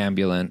put in the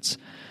ambulance.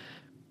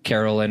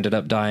 Carol ended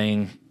up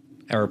dying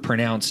or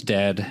pronounced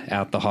dead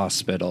at the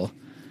hospital.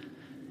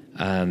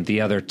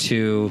 The other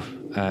two,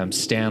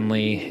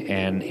 Stanley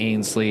and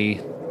Ainsley,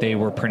 they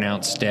were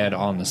pronounced dead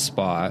on the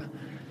spot.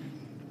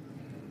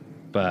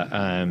 But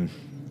Well,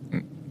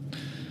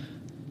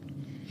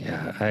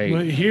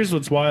 here's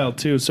what's wild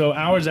too. So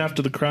hours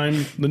after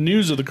the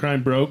news of the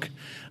crime broke,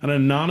 an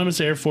anonymous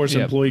Air Force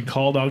employee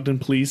called Ogden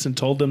Police and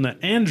told them that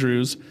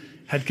Andrews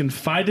had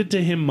confided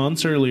to him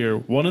months earlier,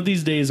 "One of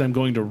these days I'm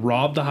going to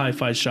rob the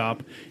hi-fi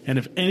shop, and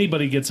if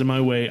anybody gets in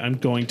my way, I'm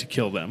going to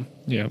kill them."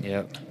 Yeah.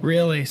 yeah.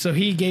 Really? So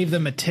he gave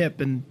them a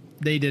tip and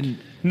they didn't.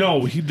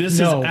 No, this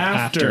is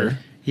after.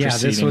 Yeah,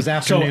 this proceeding. was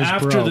after So news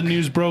after broke. the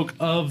news broke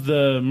of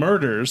the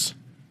murders,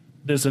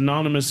 this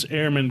anonymous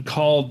airman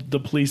called the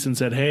police and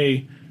said,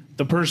 "Hey,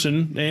 the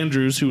person,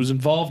 Andrews, who was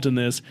involved in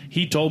this,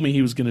 he told me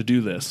he was going to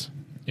do this."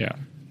 Yeah.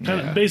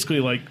 Kind of basically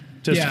like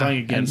testifying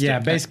against Yeah,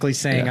 it. basically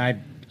saying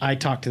I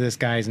talked to this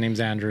guy. His name's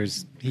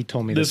Andrews. He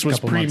told me This this, was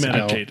a couple months ago.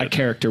 premeditated. A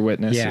character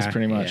witness is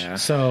pretty much. Yeah.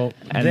 So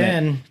And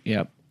then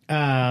yep.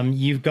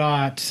 you've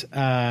got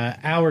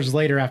hours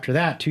later after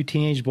that, two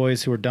teenage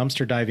boys who were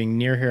dumpster diving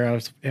near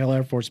Hill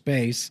Air Force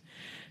Base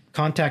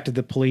contacted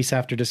the police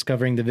after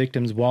discovering the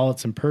victims'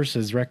 wallets and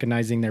purses,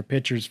 recognizing their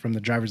pictures from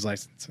the driver's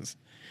licenses.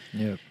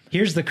 Yep.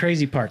 Here's the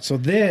crazy part. So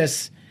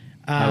this,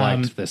 I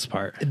liked this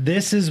part.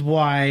 this is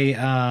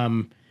why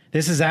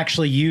this is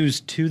actually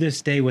used to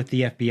this day with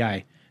the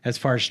FBI as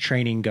far as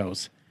training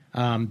goes.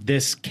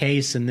 This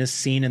case and this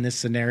scene and this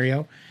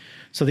scenario.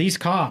 So these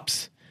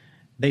cops,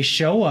 they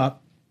show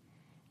up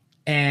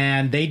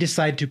and they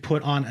decide to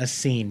put on a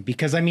scene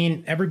because, I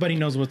mean, everybody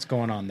knows what's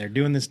going on. They're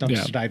doing this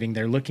dumpster diving.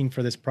 They're looking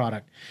for this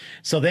product.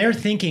 So they're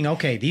thinking,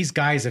 okay, these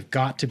guys have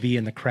got to be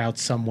in the crowd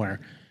somewhere.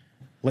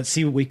 Let's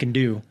see what we can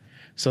do.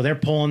 So they're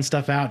pulling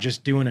stuff out,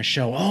 just doing a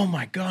show. Oh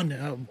my God,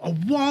 a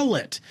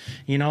wallet,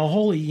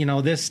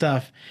 this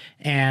stuff.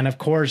 And of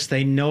course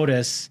they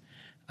notice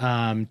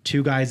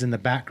two guys in the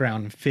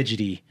background,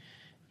 fidgety,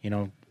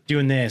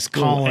 doing this,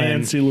 calling,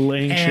 little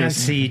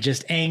anxious.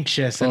 just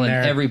anxious. Well, and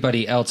they're,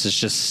 everybody else is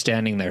just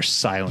standing there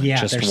silent,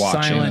 just they're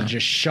watching. silent,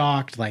 just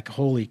shocked, like,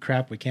 holy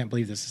crap, we can't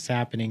believe this is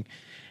happening.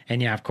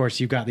 And yeah, of course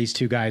you've got these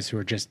two guys who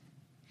are just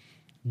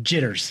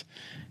jitters.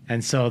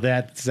 And so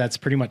that's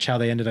pretty much how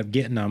they ended up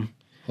getting them.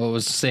 What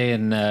was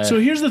saying? So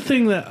here's the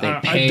thing that they I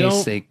pace.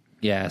 don't.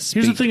 Here's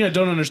Here's the thing I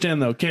don't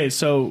understand though. Okay,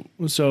 so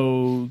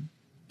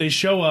they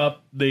show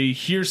up, they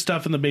hear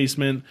stuff in the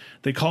basement,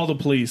 they call the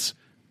police.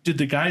 Did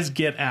the guys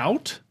get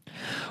out?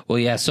 Well,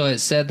 yeah. So it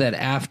said that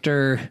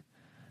after,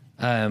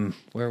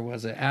 where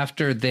was it?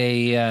 After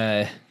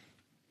they,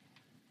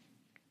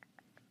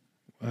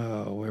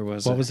 where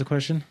was it? What was the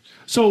question?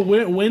 So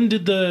when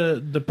did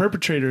the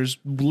perpetrators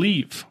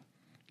leave?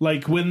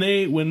 Like when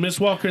Miss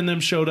Walker and them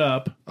showed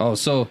up, Oh,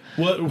 so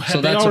what so had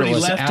they that's what it already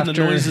was. left, and the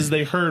After- noises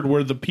they heard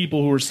were the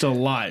people who were still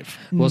alive?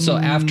 Well, so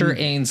after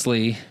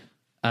Ainsley,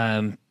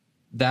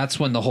 that's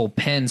when the whole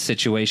pen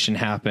situation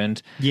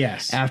happened.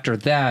 Yes. After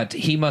that,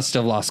 he must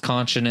have lost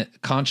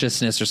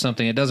consciousness or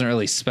something. It doesn't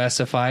really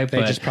specify.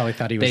 They but just probably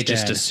thought he was They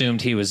just dead.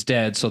 assumed he was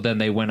dead. So then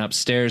they went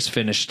upstairs,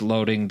 finished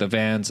loading the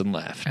vans, and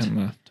left.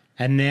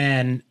 And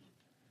then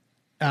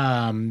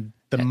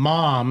the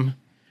mom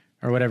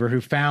or whatever who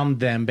found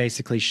them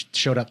basically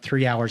showed up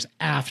 3 hours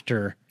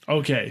after.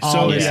 Okay, All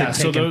so this yeah, had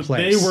so taken they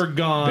place. were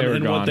gone, They were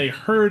and gone. what they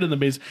heard in the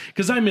basement,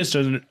 because I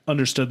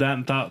misunderstood that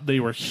and thought they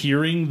were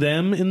hearing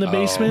them in the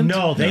basement.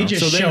 No, they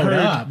just so they showed heard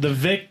up. the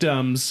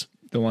victims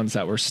The ones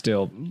that were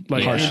still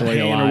like partially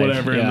in pain alive or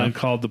whatever, Yeah. and then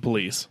called the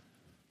police.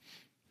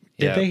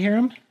 Did Yeah. they hear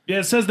him? Yeah,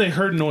 it says they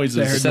heard noises.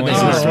 They said they Oh,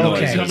 heard okay.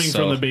 noises, coming so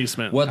from the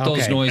basement. What those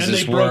Okay. and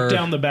noises they broke were?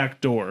 down the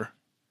back door.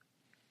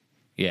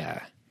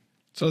 Yeah,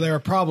 So they were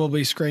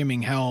probably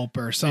screaming help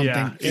or something.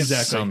 Yeah,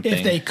 exactly. something.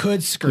 If they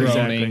could scream.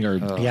 groaning or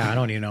Yeah, I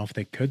don't even know if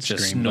they could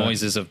just scream. but-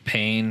 noises of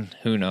pain.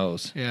 Who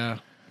knows? Yeah.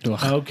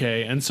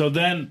 Okay, and so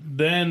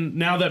then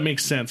now that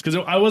makes sense because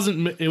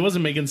it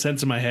wasn't making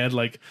sense in my head.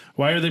 Like,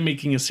 why are they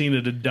making a scene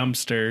at a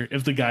dumpster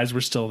if the guys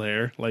were still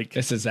there? Like,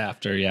 This is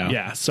after,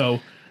 yeah. So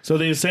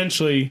they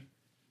essentially,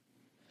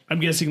 I'm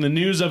guessing the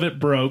news of it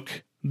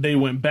broke. They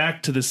went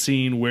back to the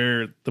scene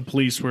where the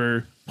police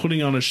were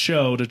putting on a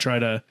show to try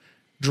to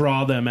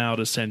draw them out,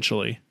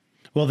 essentially.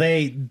 Well,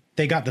 they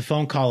got the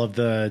phone call of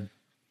the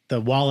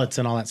wallets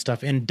and all that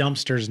stuff in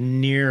dumpsters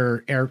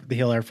near the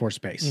Hill Air Force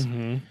Base.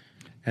 Mm-hmm.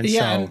 And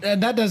Yeah, so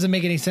and that doesn't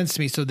make any sense to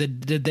me. So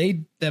did they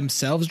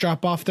themselves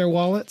drop off their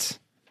wallets?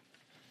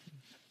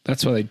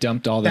 That's where they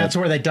dumped all that. that's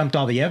where they dumped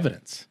all the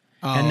evidence.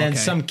 Oh, And then okay.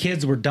 some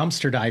kids were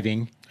dumpster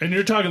diving. And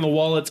you're talking the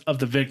wallets of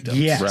the victims.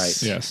 Yes.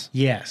 Right. Yes.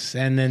 Yes.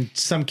 And then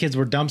some kids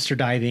were dumpster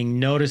diving,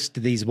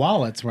 noticed these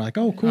wallets, were like,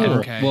 oh, cool.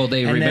 Okay. Well, they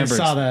And then remembered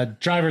saw the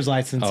driver's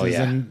licenses Oh,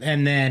 yeah.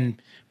 and then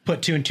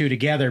put two and two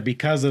together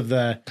because of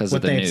what of the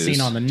they had news.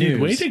 seen on the news.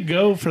 Dude, way to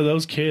go for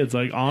those kids.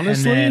 Like,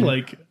 honestly, then-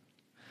 like,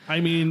 I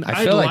mean, I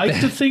I'd feel like like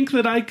that- to think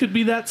that I could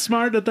be that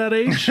smart at that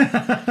age,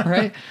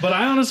 right. but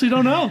I honestly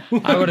don't know.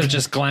 I would have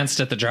just glanced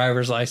at the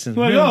driver's license.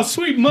 Like, oh,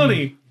 sweet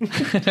money.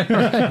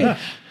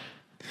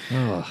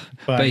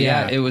 But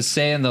yeah, it was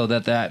saying though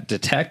that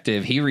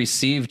detective, he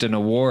received an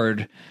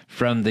award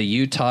from the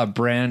Utah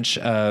branch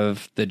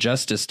of the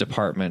Justice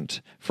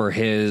Department for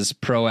his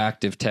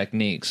proactive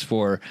techniques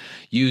for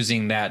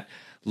using that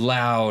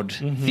loud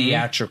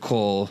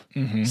theatrical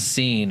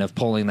scene of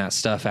pulling that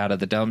stuff out of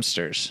the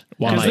dumpsters.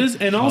 While,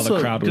 And while also,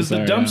 the crowd was because the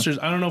there, yeah. dumpsters,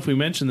 I don't know if we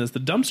mentioned this, the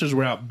dumpsters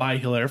were out by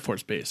Hill Air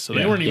Force Base, so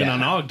they weren't even Yeah.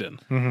 on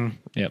Ogden.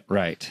 Yep.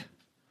 Right.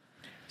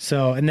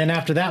 So, and then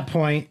after that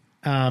point,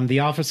 the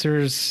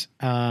officers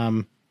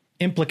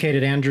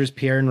implicated Andrews,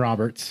 Pierre, and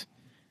Roberts,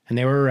 and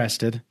they were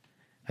arrested.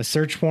 A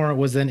search warrant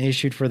was then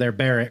issued for their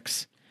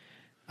barracks.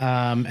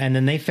 And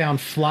then they found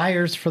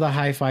flyers for the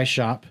hi-fi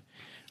shop,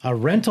 a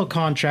rental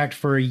contract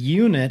for a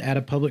unit at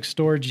a public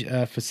storage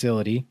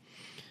facility.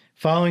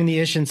 Following the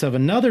issuance of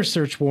another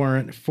search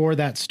warrant for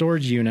that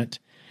storage unit,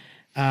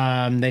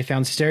 they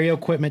found stereo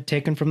equipment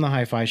taken from the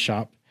hi-fi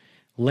shop,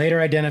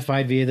 later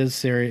identified via the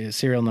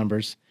serial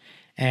numbers,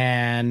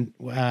 and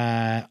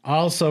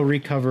also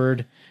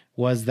recovered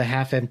was the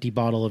half-empty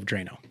bottle of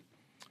Drano.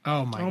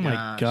 Oh my Oh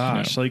my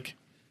gosh. Like,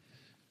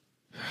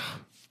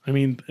 I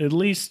mean, at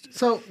least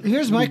So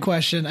here's my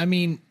question. I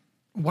mean,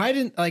 why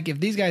didn't, like, if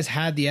these guys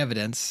had the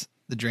evidence,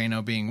 the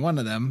Drano being one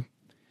of them,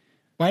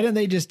 why didn't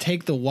they just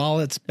take the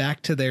wallets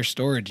back to their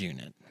storage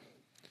unit?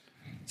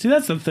 see,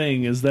 that's the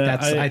thing is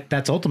that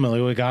That's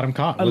ultimately what got him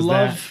caught. I was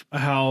love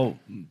how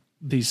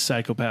these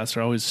psychopaths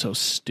are always so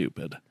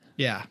stupid.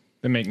 Yeah.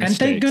 They make and mistakes.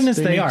 thank goodness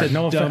they make are. the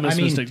No, dumbest I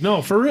mean, mistakes.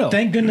 No, for real.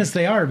 thank goodness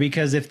they are,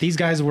 because if these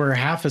guys were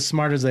half as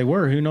smart as they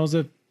were, who knows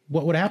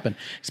what would happen?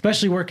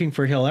 Especially working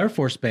for Hill Air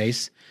Force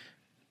Base,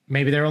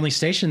 maybe they're only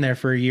stationed there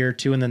for a year or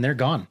two, and then they're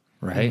gone.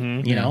 Right.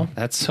 You know,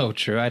 That's so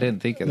true. I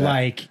didn't think of that.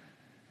 like,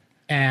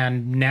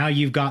 and now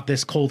you've got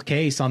this cold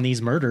case on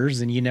these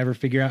murders, and you never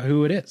figure out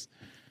who it is.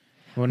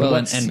 Well,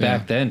 and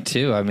back then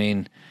too. I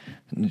mean,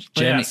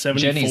 yeah,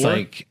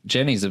 74.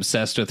 Jenny's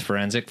obsessed with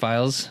Forensic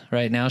Files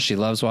right now. She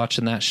loves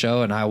watching that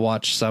show, and I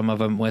watch some of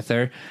them with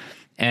her.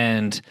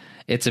 And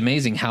it's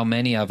amazing how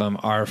many of them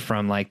are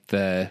from like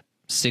the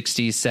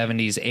 60s,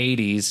 70s,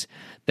 80s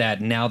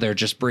that now they're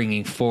just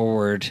bringing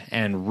forward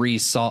and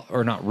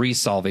not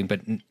resolving,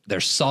 but they're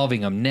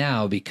solving them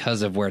now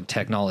because of where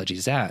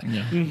technology's at.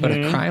 But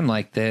a crime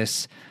like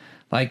this,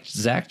 like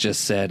Zach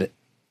just said,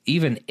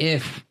 even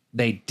if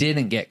they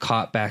didn't get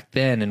caught back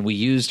then and we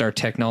used our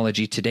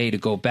technology today to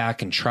go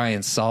back and try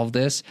and solve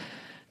this,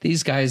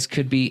 these guys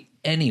could be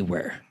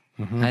anywhere.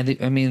 I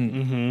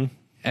mean,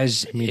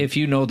 if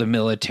you know the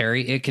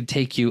military, it could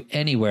take you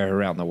anywhere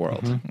around the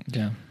world.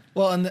 Yeah.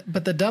 Well,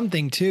 but the dumb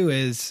thing too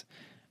is,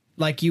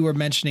 like you were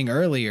mentioning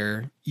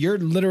earlier, you're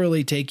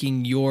literally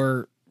taking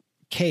your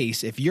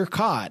case, if you're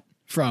caught,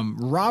 from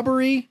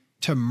robbery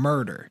to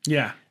murder,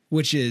 Yeah.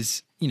 which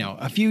is, you know,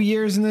 a few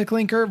years in the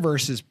clinker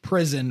versus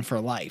prison for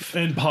life.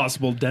 And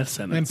possible death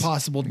sentence. And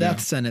possible death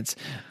sentence.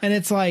 And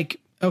it's like,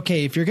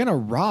 okay, if you're going to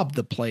rob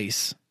the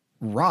place,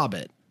 rob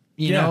it.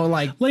 You Yeah. know,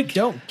 like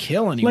don't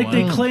kill anyone. Like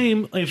they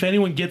claim, if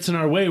anyone gets in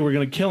our way, we're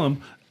going to kill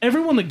him.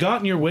 Everyone that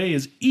got in your way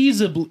is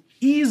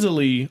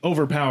easily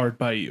overpowered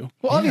by you.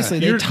 well, obviously,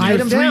 they You're tied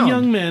them three down.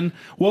 young men.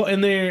 Well,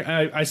 and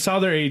I saw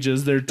their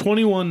ages. They're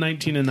 21,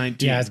 19, and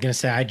 19. Yeah, I was gonna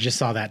say I just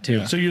saw that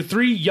too. So you're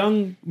three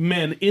young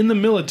men in the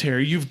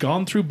military. You've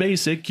gone through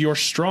basic. You're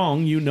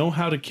strong. You know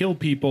how to kill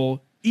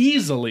people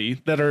easily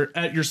that are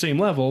at your same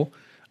level.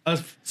 A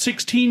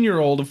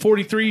 16-year-old, a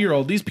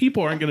 43-year-old, these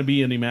people aren't going to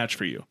be any match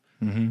for you.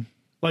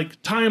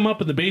 Like, tie them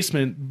up in the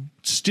basement,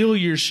 steal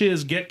your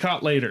shiz, get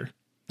caught later.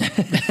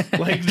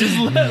 Like, just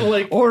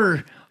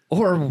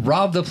Or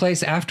rob the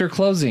place after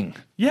closing.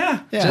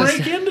 yeah, Yeah.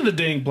 break into the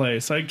dang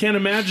place. I can't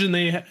imagine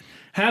they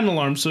had an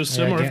alarm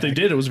system, Yeah, or if they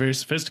did, it was very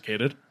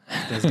sophisticated.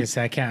 I was gonna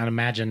say I can't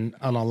imagine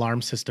an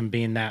alarm system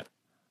being that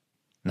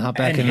Not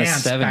back in the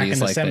enhanced 70s back in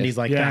the like 70s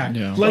that. like Yeah. that.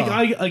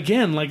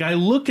 Yeah. Like I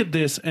look at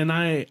this and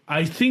I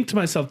think to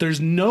myself, there's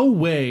no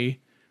way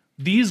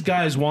these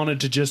guys wanted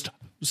to just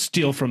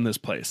steal from this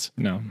place.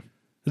 No.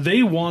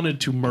 They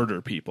wanted to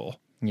murder people.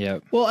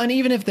 Yep. Well, and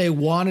even if they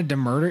wanted to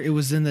murder, it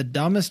was in the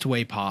dumbest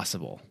way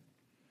possible.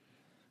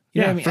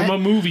 You know Yeah, what I mean? from a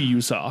movie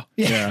you saw.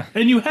 Yeah.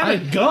 And you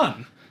had a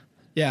gun.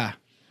 Yeah.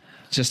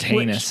 Just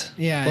heinous.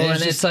 Yeah. Well, and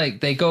just- it's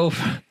like they go.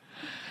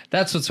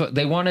 That's what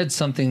they wanted,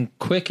 something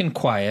quick and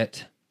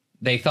quiet.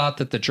 They thought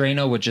that the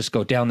Drano would just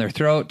go down their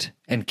throat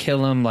and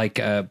kill them like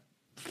a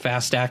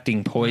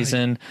fast-acting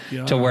poison,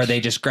 to where they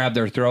just grab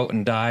their throat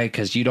and die,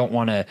 because you don't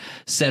want to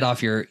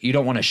you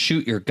don't want to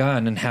shoot your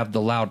gun and have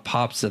the loud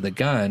pops of the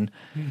gun.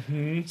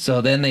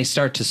 So then they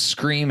start to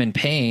scream in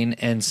pain,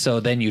 and so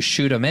then you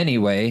shoot them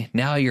anyway.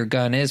 Now your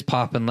gun is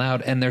popping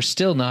loud, and they're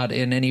still not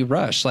in any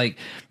rush. Like,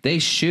 they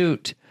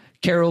shoot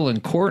Carol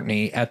and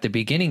Courtney at the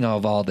beginning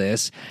of all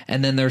this,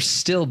 and then they're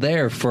still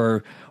there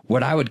for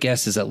what I would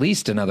guess is at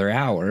least another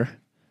hour.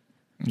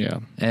 Yeah.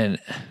 And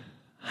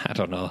I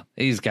don't know,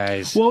 these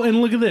guys. Well, and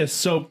look at this.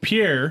 So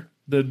Pierre,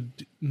 the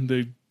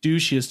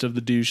douchiest of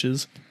the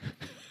douches,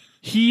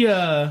 he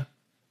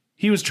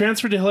was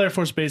transferred to Hill Air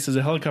Force Base as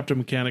a helicopter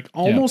mechanic.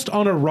 Almost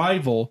on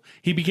arrival,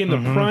 he became the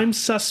prime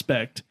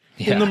suspect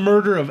in the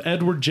murder of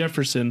Edward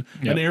Jefferson,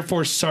 an Air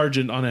Force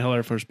sergeant on a Hill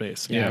Air Force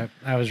Base. Yeah,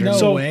 I was No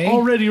So way.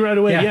 already right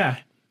away, Yeah. yeah.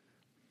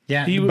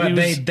 Yeah, but he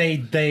was-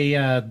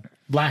 they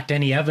lacked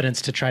any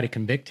evidence to try to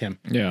convict him.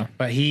 Yeah.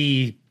 But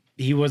he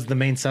was the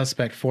main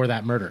suspect for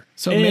that murder.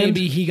 So And-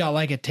 maybe he got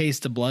like a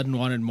taste of blood and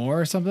wanted more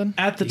or something.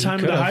 At the time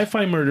of the could've.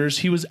 Hi-Fi murders,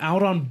 he was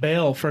out on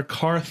bail for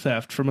car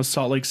theft from a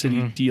Salt Lake City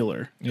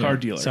car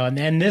dealer. So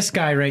and this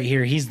guy right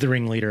here, he's the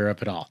ringleader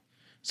of it all.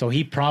 So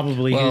he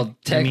probably Well,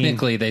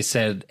 technically, they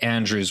said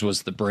Andrews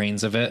was the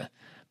brains of it,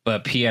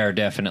 but Pierre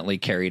definitely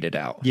carried it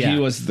out. Yeah. He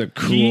was the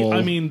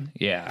cool.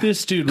 Yeah.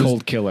 This dude was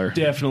Cold killer.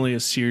 definitely a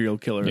serial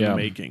killer in Yeah. the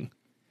making.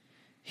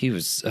 He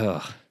was.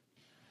 Ugh.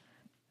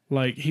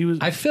 Like he was.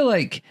 I feel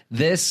like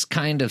this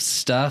kind of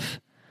stuff,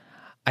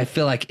 I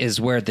feel like, is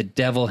where the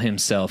devil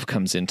himself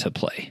comes into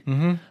play.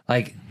 Mm-hmm.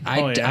 Like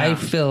I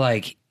feel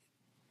like,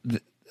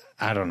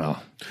 I don't know.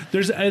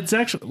 It's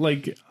actually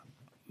like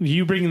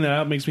you bringing that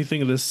up makes me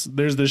think of this.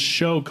 There's this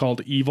show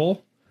called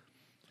Evil.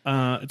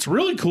 It's a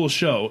really cool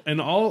show, and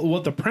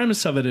what the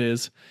premise of it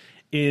is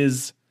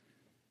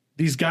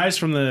these guys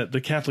from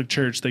the Catholic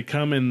Church, they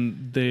come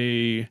and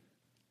they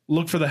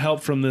look for the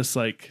help from this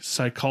like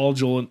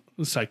psychological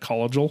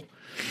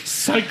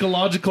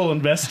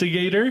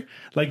investigator,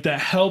 like that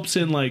helps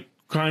in like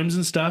crimes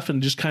and stuff,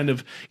 and just kind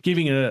of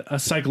giving a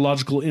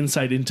psychological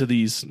insight into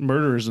these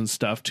murders and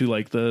stuff to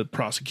like the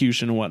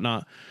prosecution and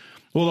whatnot.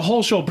 Well, the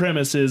whole show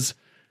premise is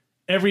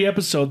every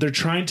episode they're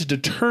trying to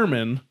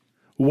determine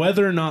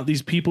whether or not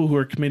these people who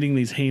are committing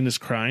these heinous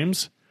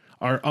crimes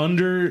are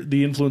under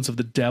the influence of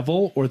the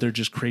devil or they're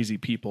just crazy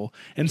people.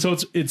 And so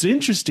it's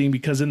interesting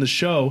because in the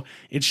show,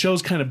 it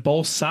shows kind of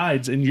both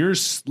sides, and you're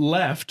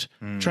left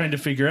trying to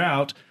figure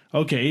out,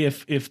 okay,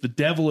 if the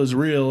devil is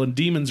real and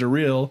demons are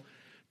real,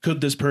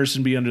 could this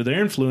person be under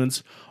their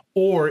influence?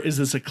 Or is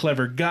this a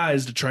clever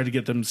guise to try to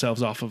get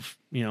themselves off of,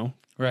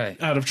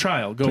 Right. out of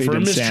trial, go Plead for a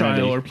insanity.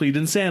 mistrial or plead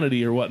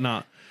insanity or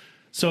whatnot.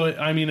 So,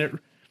 I mean,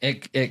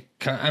 It's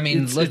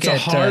it's a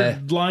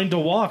hard line to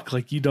walk.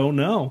 Like, you don't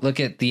know. look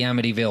at the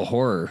Amityville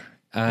Horror.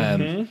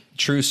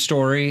 True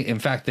story. In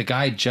fact, the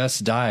guy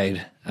just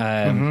died.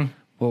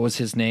 What was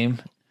his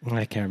name?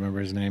 I can't remember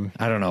his name.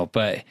 I don't know,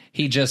 but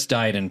he just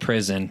died in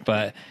prison.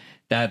 But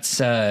that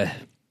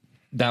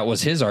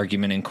was his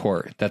argument in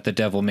court, that the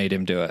devil made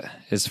him do it.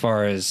 As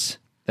far as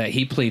that,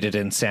 he pleaded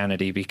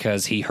insanity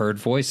because he heard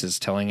voices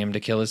telling him to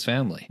kill his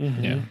family.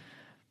 Yeah.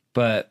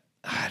 But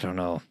I don't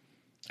know.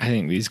 I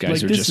think these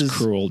guys Like, are this just is-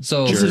 cruel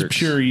So- This is jerks.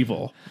 pure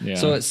evil. Yeah.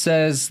 So it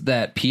says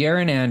that Pierre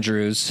and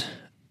Andrews,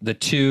 the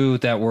two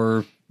that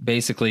were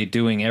basically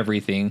doing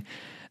everything,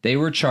 they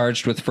were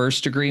charged with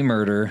first-degree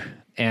murder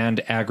and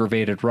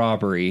aggravated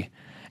robbery.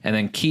 And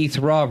then Keith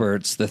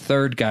Roberts, the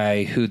third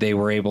guy who they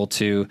were able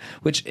to,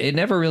 which it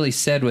never really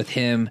said with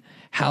him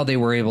how they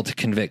were able to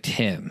convict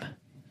him.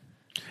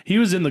 He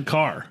was in the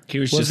car. He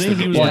was Wasn't just he?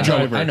 the- He was Well, the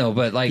driver. I know,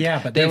 but like, Yeah,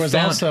 but they there was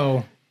found-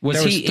 also was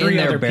there he three in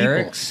their other people.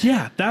 barracks?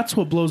 Yeah, that's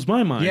what blows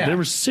my mind. Yeah. There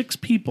were 6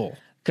 people.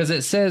 Because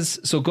it says,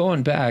 so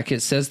going back,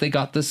 it says they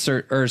got the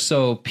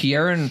so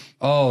Pierre and,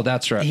 oh,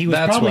 that's right. He was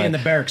that's probably why. in the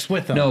barracks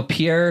with them. No,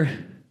 Pierre.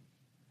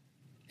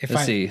 if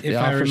let's I, see, if the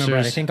I remember right, I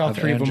officers think all of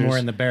three of them were Andrews.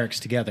 in the barracks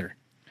together.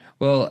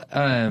 Well,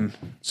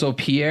 so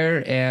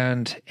Pierre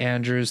and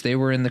Andrews, they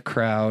were in the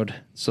crowd,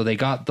 so they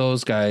got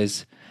those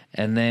guys,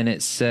 and then it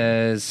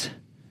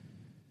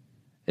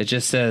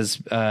just says,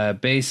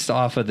 based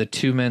off of the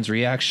two men's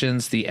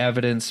reactions, the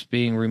evidence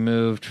being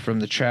removed from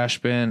the trash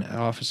bin,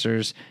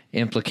 officers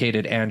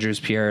implicated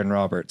Andrews, Pierre, and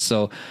Roberts.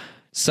 So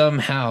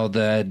somehow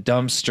the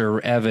dumpster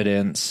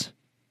evidence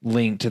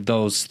linked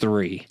those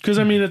three. Because,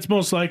 I mean, it's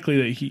most likely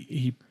that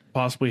he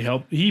possibly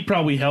helped. He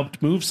probably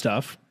helped move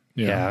stuff.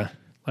 Yeah.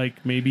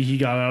 Like, maybe he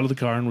got out of the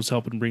car and was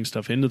helping bring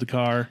stuff into the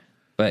car.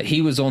 But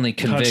he was only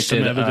some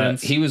convicted.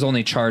 evidence. He was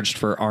only charged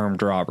for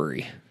armed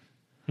robbery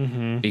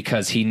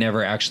because he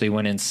never actually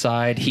went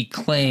inside. He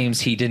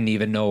claims he didn't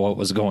even know what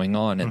was going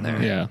on in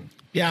there. Yeah.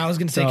 Yeah, I was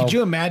going to say, So- could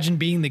you imagine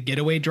being the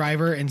getaway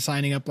driver and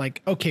signing up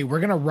like, okay, we're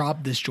going to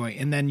rob this joint,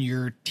 and then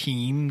your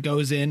team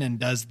goes in and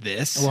does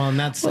this? Well, and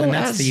that's the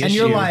issue. And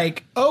you're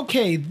like,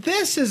 okay,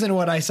 this isn't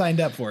what I signed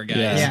up for, guys.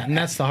 Yeah, and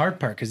that's the hard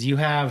part because you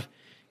had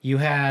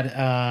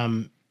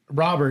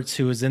Roberts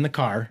who was in the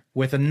car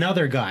with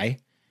another guy,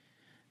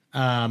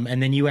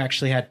 and then you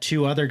actually had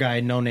two other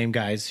no-name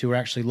guys who were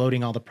actually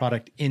loading all the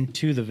product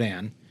into the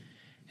van,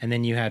 and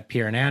then you had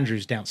Pierre and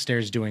Andrews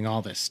downstairs doing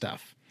all this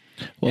stuff.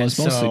 Well, And it's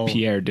mostly so-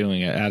 Pierre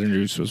doing it.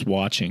 Andrews was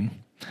watching,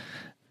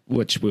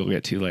 which we'll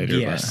get to later.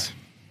 Yes,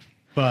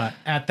 but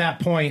at that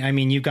point, I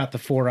mean, you got the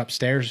four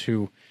upstairs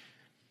who.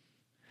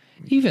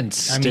 Even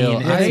still,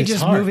 mean, Were they It's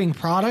just hard. moving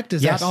product?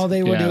 Is Yes. that all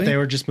they were Yeah. doing? They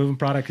were just moving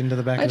product into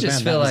the back I of the van.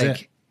 just That feel was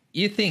like it.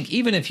 you think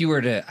even if you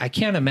were to, I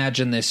can't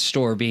imagine this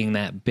store being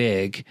that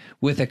big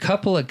with a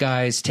couple of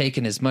guys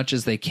taking as much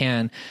as they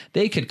can.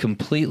 They could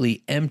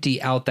completely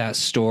empty out that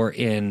store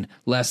in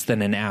less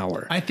than an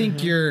hour. I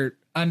think you're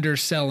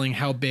underselling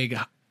how big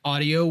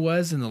audio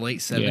was in the late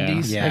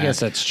 70s. Yeah. I guess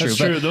that's true. That's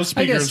but true. Those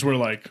I guess- speakers were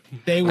like,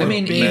 They were I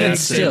mean, big, even they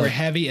still, were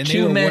heavy, and they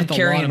two were men worth a lot of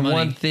carrying money.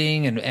 one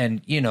thing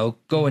and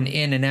going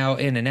in and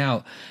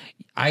out.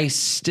 I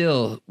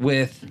still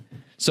with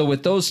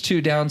those two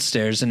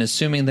downstairs, and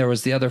assuming there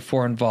was the other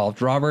four involved,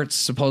 Roberts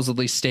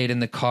supposedly stayed in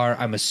the car.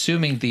 I'm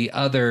assuming the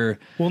other.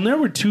 well, and there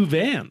were two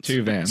vans.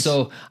 Two vans.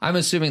 So I'm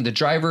assuming the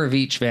driver of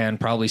each van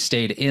probably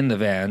stayed in the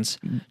vans.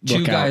 Two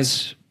Lookouts.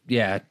 guys.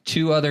 Yeah,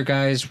 two other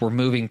guys were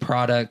moving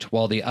product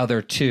while the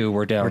other two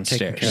were Taking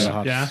downstairs. care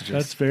of Yeah, hostages.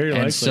 that's very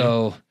likely. And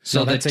so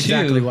So the that's two,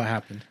 exactly what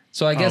happened.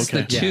 So I guess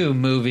okay. the two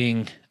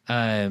moving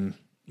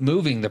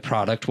the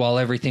product while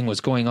everything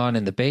was going on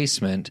in the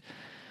basement,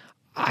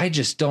 I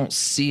just don't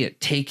see it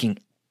taking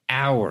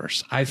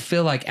hours. I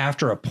feel like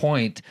after a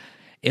point,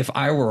 if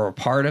I were a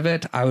part of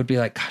it, I would be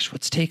like, gosh,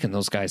 what's taking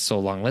those guys so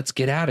long? Let's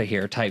get out of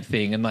here type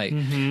thing. And like, See,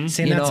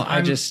 you and know,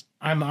 that's-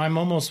 I'm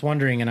almost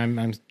wondering, and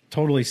I'm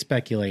totally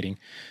speculating,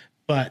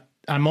 but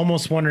I'm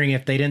almost wondering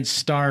if they didn't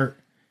start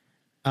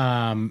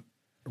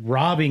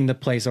robbing the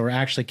place or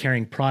actually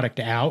carrying product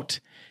out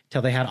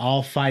till they had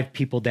all 5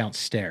 people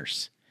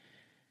downstairs.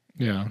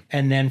 yeah.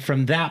 And then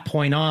from that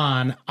point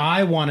on,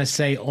 I want to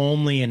say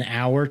only an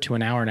hour to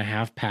an hour and a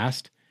half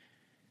passed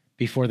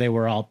before they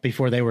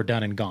were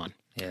done and gone.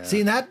 See,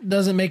 and that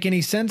doesn't make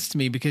any sense to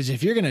me, because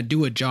if you're going to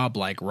do a job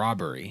like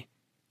robbery,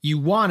 you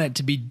want it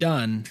to be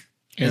done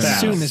as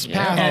Fast. soon as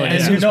possible. Oh, And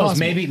yeah. who knows?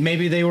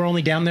 Maybe they were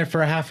only down there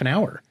for a half an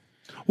hour.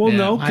 Well, Yeah.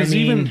 no, because I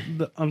mean-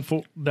 even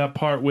that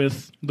part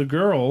with the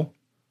girl,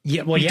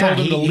 Yeah, well, He yeah, told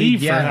him to leave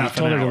for yeah, half he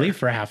told an her to hour. leave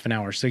for a half an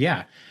hour. So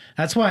yeah,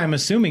 that's why I'm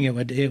assuming it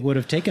would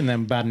have taken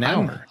them about an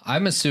hour.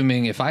 I'm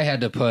assuming if I had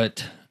to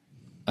put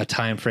a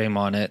time frame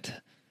on it,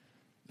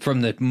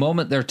 from the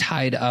moment they're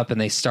tied up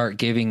and they start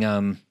giving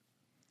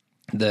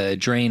the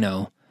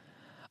Drano,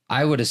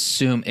 I would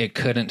assume it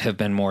couldn't have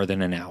been more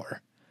than an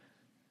hour.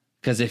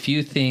 Because if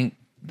you think,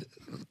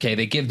 okay,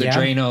 they give the Yeah.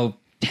 Drano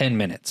 10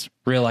 minutes,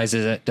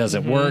 realizes it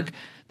doesn't work,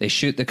 they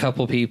shoot the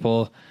couple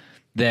people,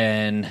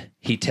 then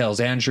he tells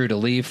Andrew to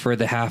leave for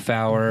the half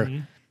hour,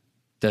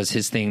 does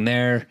his thing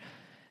there.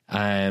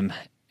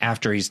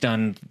 After he's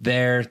done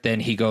there, then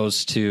he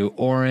goes to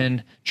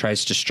Oren,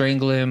 tries to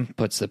strangle him,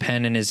 puts the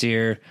pen in his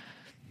ear.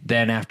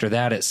 Then after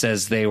that, it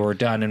says they were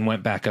done and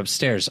went back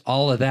upstairs.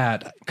 All of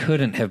that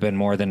couldn't have been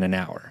more than an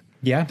hour.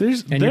 Yeah,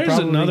 there's And you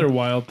probably- another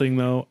wild thing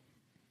though.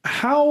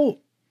 How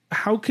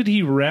could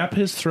he wrap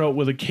his throat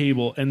with a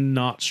cable and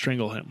not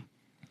strangle him?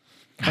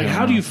 Like,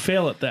 how do you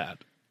fail at that?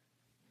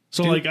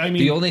 So, like, I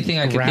mean, The only thing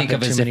I could wrap think it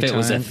of too is if many it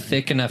was a times.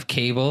 thick enough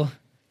cable,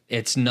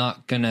 it's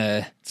not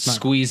gonna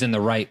squeeze in the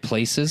right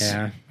places.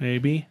 Yeah.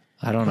 maybe.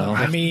 I don't know.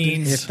 I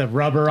mean, If the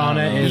rubber on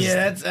it is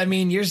yeah,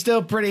 you're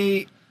still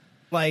pretty,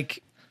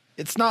 like,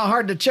 it's not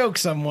hard to choke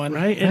someone.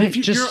 Right? And if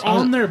Just you're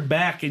on their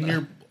back and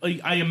you're,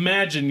 like, I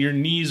imagine your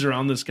knees are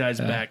on this guy's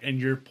back and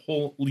you're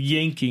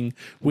yanking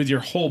with your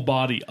whole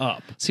body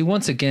up. See,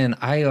 once again,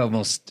 I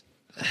almost,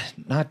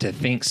 not to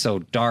think so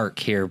dark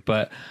here,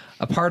 but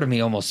a part of me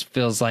almost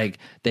feels like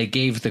they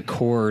gave the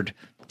cord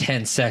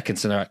 10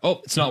 seconds and they're like,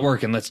 oh, it's not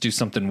working. Let's do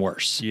something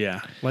worse.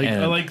 Yeah. Like,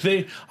 And- like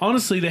they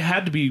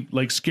had to be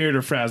like scared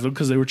or frazzled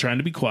because they were trying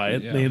to be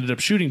quiet. They ended up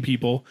shooting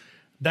people.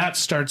 That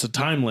starts a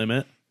time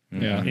limit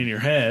in your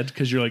head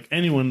because you're like,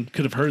 anyone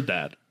could have heard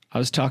that. I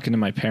was talking to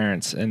my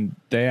parents, and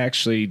they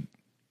actually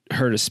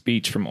heard a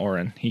speech from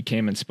Oren. He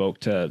came and spoke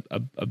to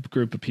a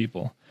group of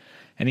people,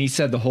 and he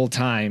said the whole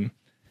time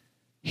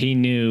he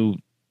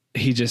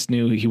just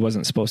knew he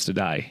wasn't supposed to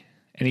die.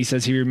 And he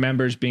says he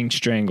remembers being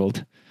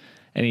strangled,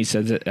 and he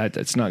says that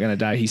it's not going to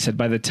die. He said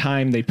by the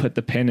time they put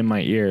the pin in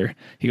my ear,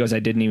 he goes, I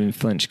didn't even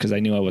flinch because I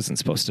knew I wasn't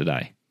supposed to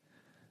die,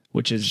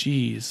 which is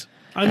Jeez.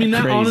 I mean,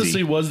 that Crazy.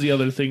 honestly was the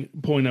other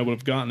point I would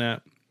have gotten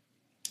at,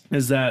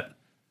 is that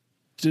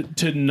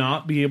to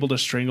not be able to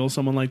strangle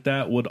someone like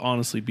that would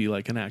honestly be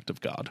like an act of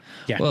God.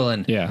 yeah, Well,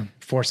 and yeah.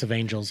 force of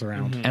angels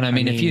around. And I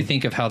mean, if you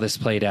think of how this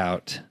played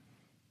out,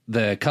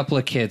 the couple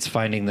of kids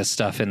finding the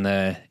stuff in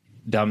the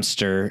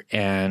dumpster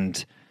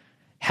and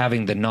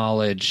having the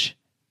knowledge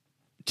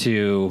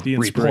to The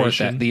report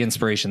inspiration. that. The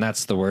inspiration,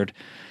 that's the word,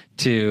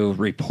 to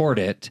report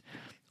it.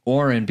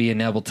 Oren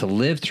being able to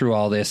live through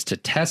all this to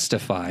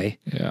testify.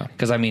 Yeah.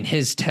 Because, I mean,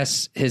 his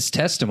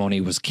testimony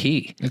was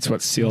key. It's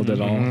what sealed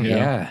it all. Mm-hmm.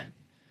 Yeah.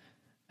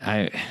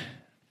 I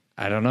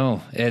don't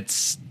know.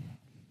 It's,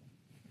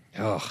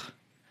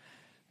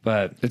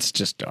 but It's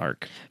just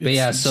dark.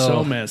 yeah, It's so,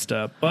 so messed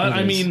up. But It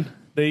I is. mean,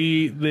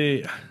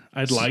 they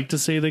I'd like to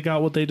say they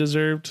got what they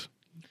deserved.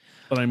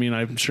 But I mean,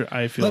 I'm sure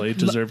I feel they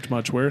deserved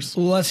much worse.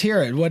 Well, let's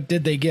hear it. What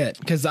did they get?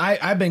 Because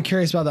I've been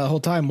curious about that whole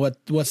time.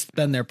 What's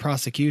been their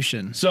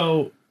prosecution?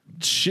 So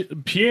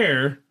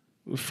Pierre,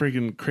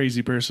 freaking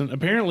crazy person,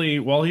 apparently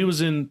while he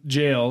was in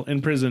jail,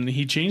 in prison,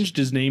 he changed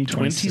his name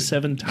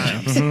 27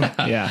 times.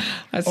 Yeah.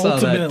 I saw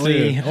that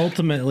too.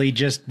 Ultimately,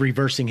 just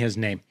reversing his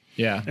name.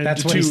 Yeah. And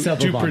That's what to, he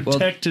settled to on.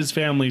 protect his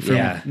family from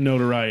Yeah.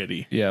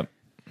 notoriety. Yep.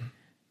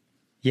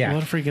 Yeah,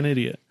 What a freaking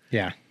idiot.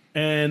 yeah.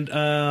 And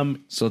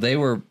So they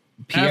were,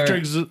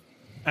 Pierre,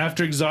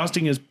 after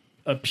exhausting his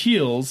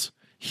appeals,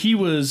 he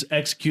was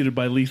executed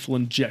by lethal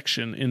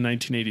injection in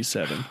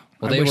 1987.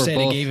 well, I they wish were they'd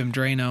both, gave him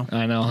Drano.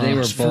 I know. they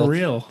were For both,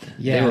 real.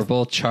 Yeah. they were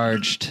both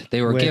charged.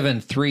 They were With- given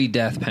 3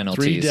 death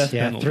penalties. death-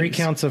 Yeah, penalties. 3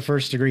 counts of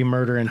first degree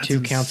murder and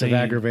 2 counts of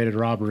insane. aggravated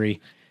robbery,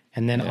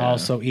 and then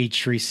also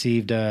each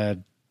received a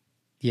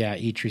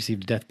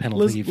death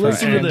penalty. for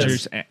Listen to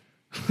Andrews. this.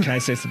 Can I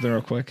say something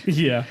real quick?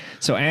 Yeah.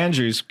 So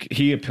Andrews,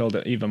 he appealed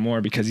it even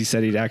more because he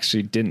said he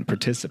actually didn't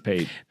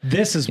participate.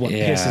 This is what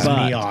Yeah. pisses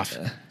me off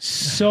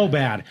so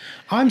bad.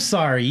 I'm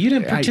sorry, you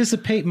didn't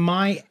participate.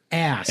 My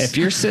ass. If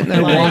you're sitting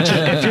there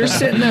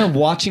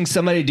watching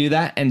somebody do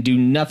that and do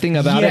nothing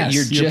about Yes. it,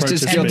 you're You're just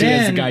as participating. guilty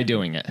as the And guy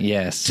doing it.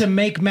 Yes. to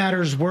make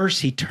matters worse,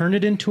 he turned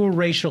it into a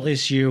racial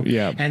issue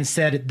Yeah. and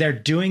said they're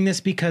doing this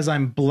because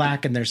I'm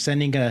black and they're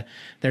sending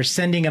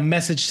a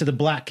message to the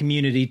black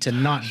community to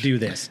not do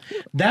this.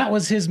 That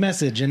was his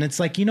message, and it's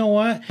like, you know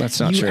what? That's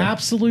not you true.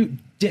 absolute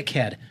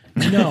dickhead.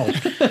 No,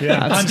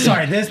 Yeah. I'm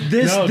sorry.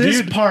 This No,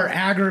 dude. part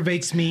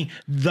aggravates me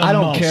the I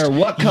don't most. care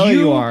what color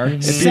you are. If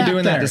you're sat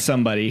doing that there. to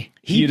somebody,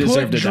 He you put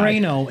deserve to die.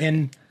 Drano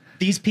in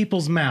these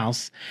people's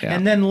mouths Yeah.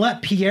 and then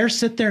let Pierre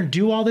sit there and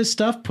do all this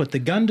stuff, put the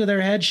gun to their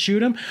head,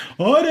 shoot him.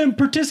 Oh, I didn't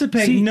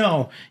participate.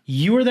 No,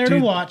 you were there to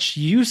watch.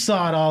 You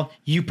saw it all.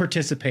 You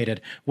participated.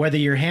 Whether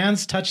your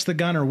hands touched the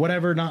gun or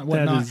whatever,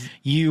 whatnot, is-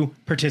 you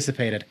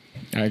participated.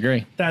 I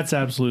agree. That's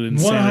absolute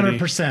insanity.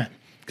 100%.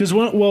 Because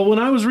when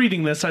I was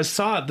reading this, I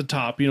saw at the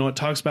top, it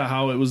talks about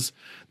how it was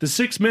the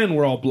 6 men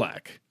were all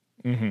black.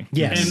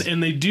 Yes.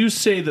 And they do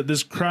say that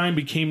this crime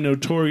became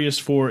notorious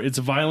for its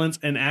violence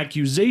and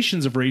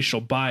accusations of racial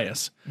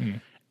bias.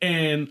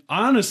 And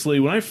honestly,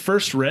 when I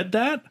first read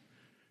that,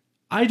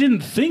 I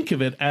didn't think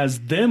of it as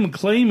them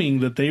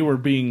claiming that they were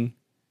being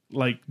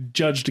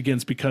judged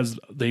against because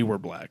they were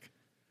black.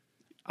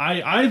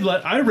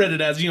 I read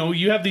it as,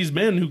 you have these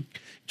men who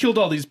killed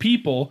all these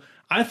people.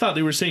 I thought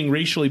they were saying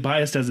racially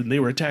biased as in they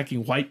were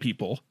attacking white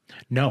people.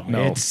 No,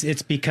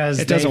 it's because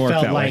It they doesn't work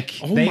felt that way. like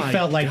Oh they my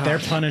felt like God. their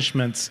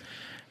punishments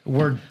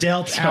were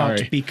dealt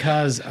Sorry. out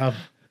because of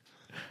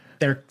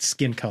their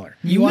skin color.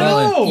 You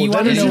want to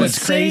that is know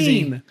what's crazy?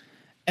 insane.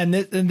 And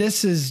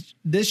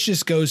this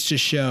just goes to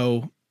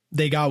show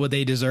they got what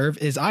they deserve.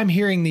 Is I'm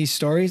hearing these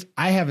stories.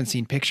 I haven't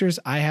seen pictures.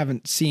 I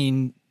haven't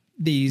seen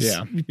these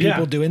Yeah. people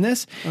Yeah. doing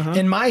this.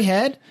 In my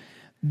head,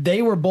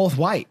 they were both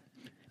white.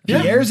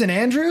 Pierre's and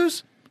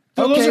Andrews.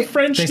 Oh, those are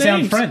French They names.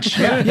 sound French.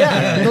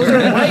 Yeah, those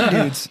are white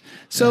dudes.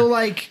 So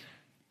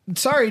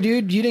sorry,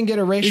 dude, you didn't get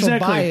a racial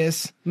Exactly.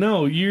 bias.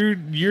 No, you're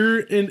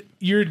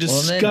a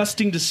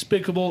disgusting,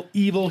 despicable,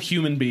 evil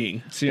human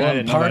being. See, Well, I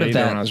didn't know part that of either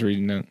that- when I was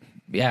reading it.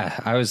 Yeah,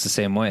 I was the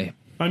same way.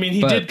 I mean,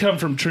 he But- did come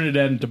from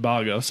Trinidad and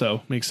Tobago,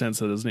 so makes sense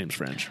that his name's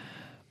French.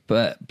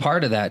 But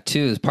part of that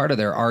too is part of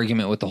their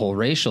argument with the whole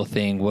racial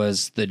thing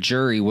was the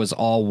jury was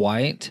all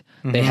white.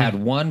 They had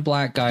one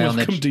black guy on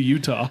Welcome the to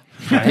Utah.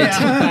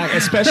 Back,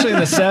 especially in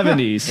the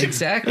 70s.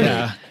 exactly.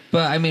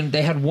 But I mean,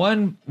 they had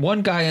one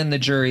guy in the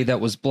jury that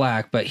was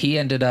black, but he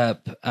ended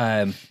up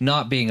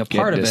not being a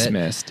part of it.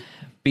 dismissed.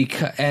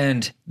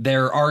 And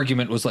their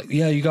argument was like,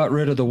 yeah, you got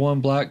rid of the one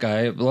black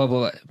guy, blah,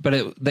 blah, blah. But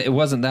it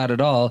wasn't that at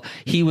all.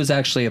 He was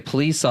actually a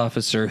police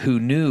officer who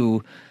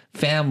knew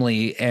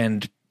family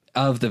and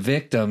of the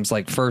victims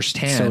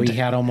firsthand. So he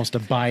had almost a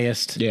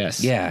biased.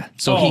 Yes. yeah.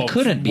 So he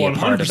couldn't be a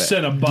part of it.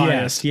 100% a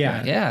bias.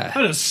 Yeah. Yeah.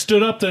 I just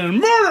stood up there and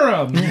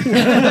murder him.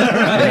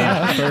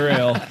 For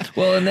real.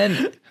 Well, and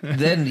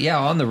then yeah,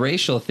 on the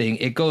racial thing,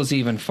 it goes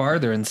even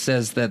farther and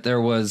says that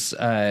there was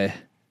a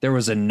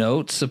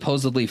note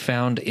supposedly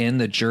found in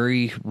the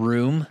jury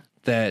room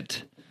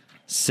that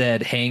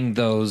said hang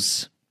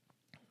those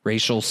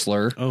racial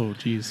slur. Oh,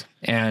 jeez.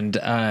 And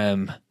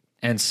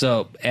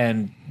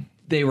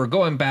they were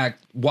going back,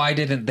 why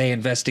didn't they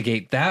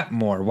investigate that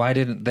more? Why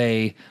didn't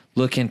they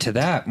look into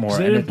that more?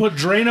 They And didn't put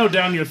Drano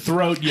down your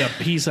throat, you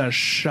piece of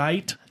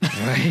shite.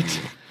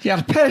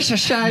 Yeah, piece of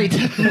shite.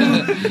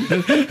 but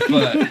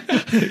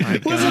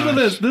Listen to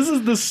this.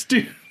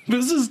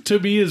 This is to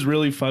me is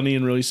really funny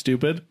and really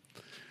stupid.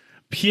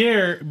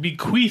 Pierre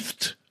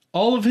bequeathed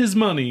all of his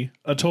money,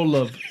 a total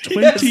of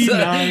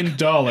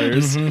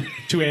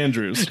 $29 to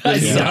Andrews. I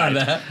saw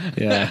that.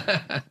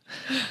 Yeah.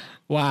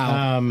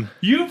 Wow.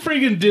 You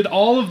freaking did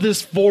all of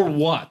this for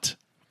what?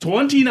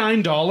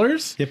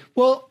 $29? Yep.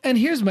 Well, and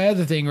here's my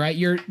other thing, right?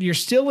 You're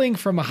stealing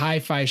from a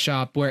hi-fi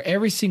shop where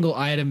every single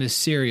item is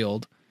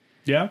serialed.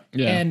 Yeah.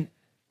 Yeah. And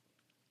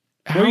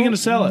Where are you gonna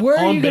sell it? Where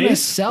are On you going to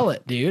base? sell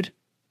it, dude?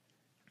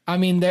 I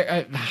mean,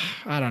 I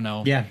don't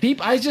know. Yeah.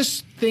 I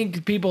just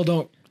think people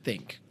don't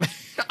think.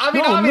 I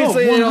mean, No,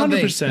 obviously they don't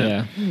think.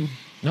 100%. Yeah.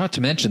 Not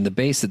to mention the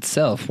base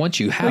itself. Once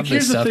you have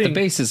here's this the stuff, the thing.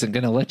 base isn't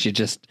going to let you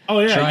just Oh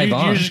yeah, drive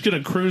on. you're just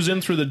gonna cruise in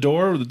through the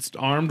door that's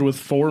armed with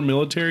 4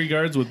 military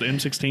guards with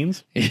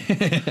M16s.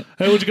 Hey,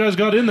 what you guys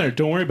got in there?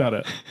 Don't worry about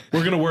it.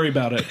 We're gonna worry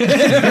about it.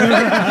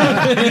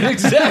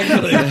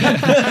 Exactly.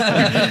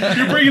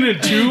 You're bringing in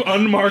 2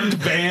 unmarked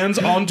vans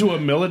onto a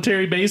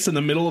military base in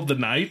the middle of the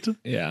night.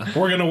 Yeah.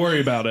 We're gonna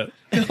worry about it.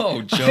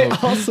 Oh, Joe.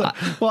 Also,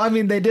 well, I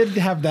mean, they did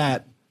have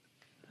that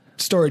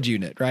storage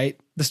unit, right?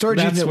 The storage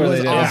That's unit where was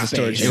they did off the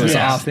storage base. It was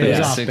Yeah, off it was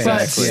base. off base.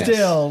 But Exactly.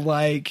 still,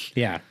 like,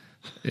 Yeah.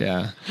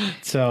 Yeah.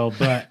 So,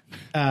 but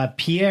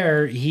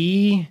Pierre,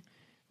 he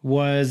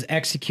was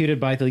executed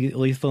by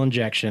lethal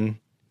injection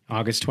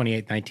August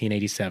 28th,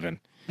 1987.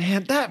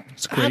 man, that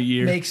great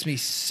year. makes me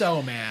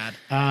so mad.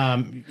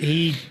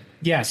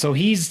 So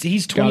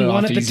he's 21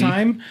 off at the easy.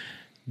 time,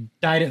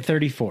 died at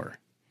 34.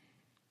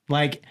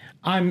 Like,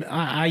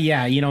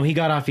 he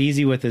got off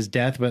easy with his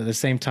death, but at the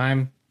same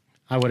time,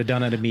 I would have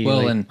done it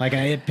immediately. Well, and-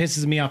 it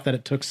pisses me off that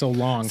it took so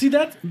long. See,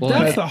 that's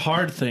but- the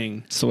hard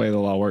thing. It's the way the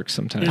law works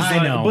sometimes. Is I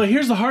like- know. But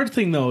here's the hard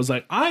thing, though: is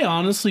like I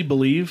honestly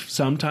believe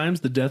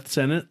sometimes the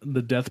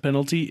death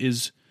penalty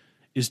is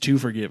too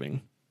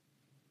forgiving.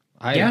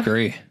 I Yeah.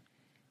 agree.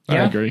 I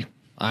Yeah. agree.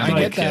 I'm I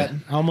with get that. you.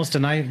 Almost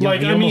an eye.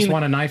 Like, you I almost mean-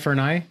 want an eye for an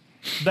eye.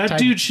 That Type-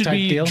 dude should type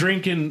be deal.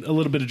 drinking a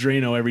little bit of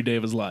Drano every day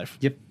of his life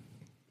Yep,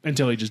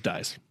 until he just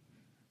dies.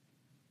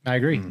 I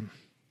agree.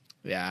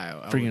 Yeah,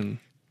 Freaking.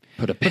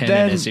 Put a pen in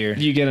Then his ear.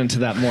 you get into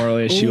that moral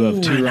issue of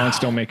 2 wrongs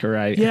don't make a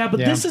right. Yeah, but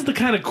Yeah. this is the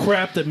kind of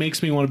crap that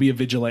makes me want to be a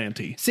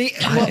vigilante. See,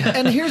 well,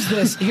 and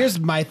here's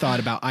my thought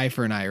about eye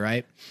for an eye,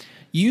 right?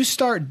 You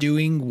start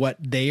doing what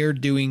they are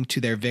doing to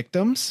their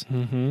victims,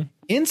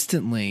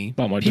 instantly,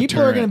 Lot more people are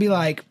deterrent. going to be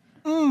like,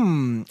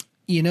 I'm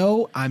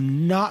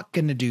not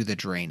going to do the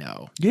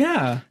Drano.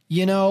 Yeah,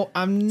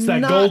 I'm it's that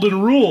not,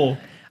 golden rule.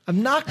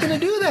 I'm not going to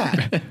do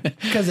that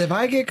because if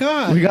I get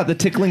caught, We got the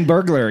tickling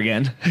burglar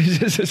again.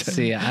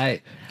 See,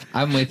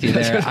 I'm with you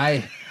there.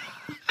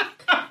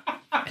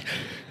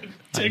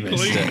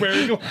 Tickling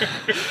burglar.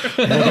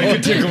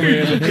 Tickle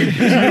me.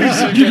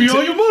 Give me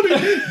all your money.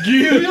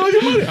 Give me all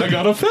your money. I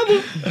got a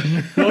feather.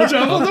 Watch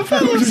out for the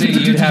feather. See,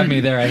 you'd have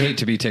me there. I hate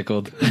to be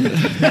tickled.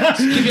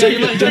 Take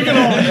it all.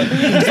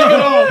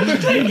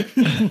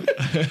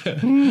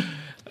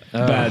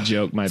 Bad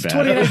joke, my bad.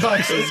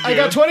 $29. I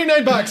got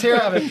 $29. Here,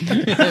 have it.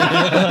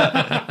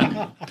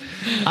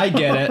 I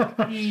get it.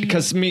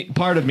 Because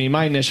part of me,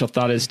 my initial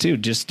thought is too,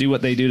 just do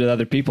what they do to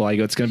other people. I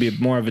go, it's going to be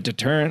more of a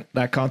deterrent,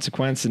 that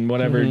consequence, and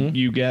whatever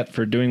you get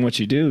for doing what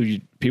you do,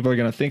 people are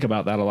going to think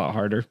about that a lot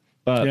harder.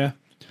 But Yeah.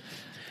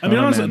 I mean,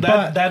 Oh, honestly,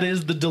 man. that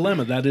is the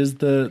dilemma. That is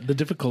the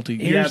difficulty.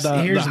 Here's-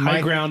 the here's high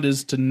my- ground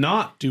is to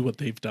not do what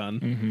they've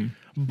done,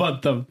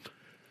 but the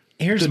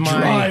Here's my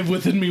drive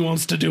within me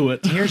wants to do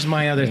it. Here's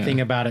my other thing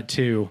about it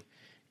too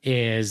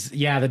is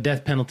the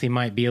death penalty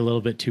might be a little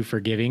bit too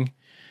forgiving.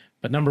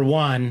 But number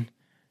one,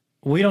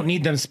 we don't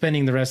need them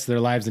spending the rest of their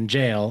lives in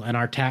jail and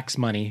our tax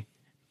money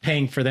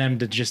paying for them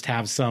to just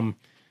have some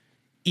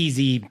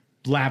easy,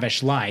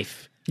 lavish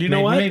life. You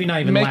know what? Maybe not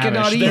even Make it lavish.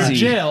 not but-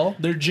 easy.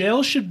 Their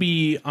jail should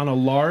be on a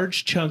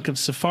large chunk of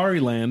safari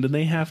land, and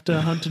they have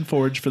to hunt and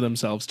forage for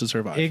themselves to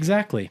survive.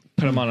 Exactly.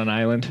 put them on an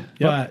island.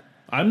 But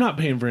I'm not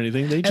paying for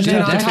anything. They And just then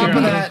have on to top figure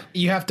of out that,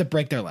 you have to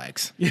break their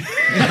legs.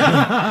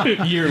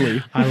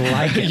 yearly. I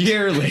like it.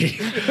 Yearly.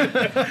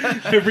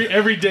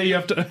 Every day you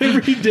have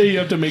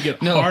to make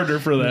it No. harder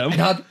for them.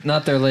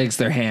 Not their legs,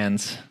 their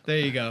hands. There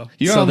you go.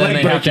 You're So on then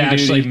leg they have to breaking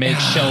actually duty. make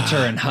shelter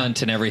and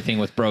hunt and everything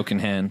with broken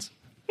hands.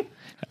 I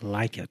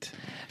like it.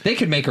 They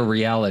could make a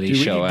reality Dude,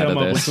 we show can out come of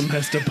up with this. some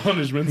messed up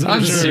punishments.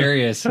 I'm sure.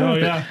 serious. Oh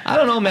yeah. I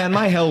don't know, man.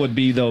 My hell would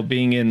be, though,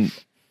 being in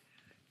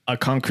a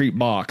concrete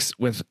box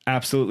with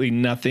absolutely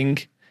nothing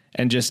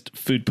and just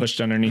food pushed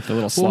underneath the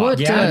little slot. what,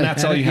 Yeah, and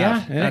that's all you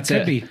have. Yeah, That's it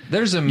could it. be.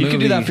 There's a movie. You can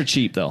do that for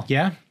cheap, though.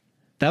 Yeah.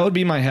 That would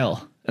be my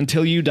hell.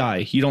 Until you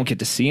die, you don't get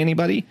to see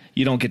anybody.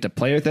 You don't get to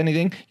play with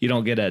anything. You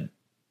don't get to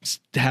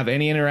have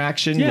any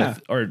interaction Yeah.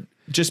 with, or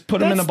just put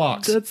them in a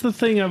box. That's the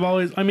thing I've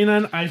always. I mean,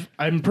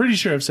 I'm pretty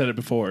sure I've said it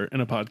before in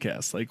a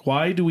podcast. Like,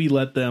 why do we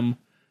let them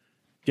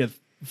get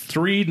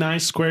 3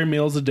 nice square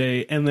meals a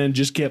day and then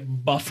just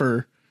get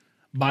buffer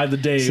by the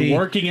day, See-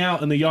 working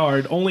out in the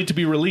yard, only to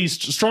be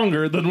released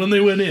stronger than when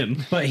they went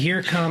in? But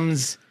here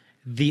comes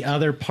the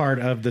other part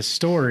of the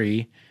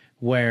story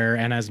where,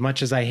 and as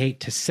much as I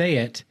hate to say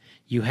it,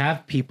 you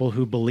have people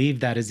who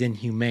believe that is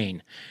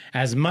inhumane.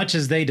 As much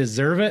as they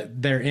deserve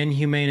it, they're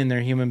inhumane and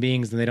they're human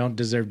beings and they don't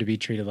deserve to be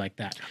treated like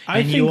that.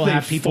 I think you will they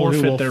have people who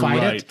forfeit will their fight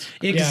right. it.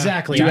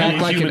 Exactly. You I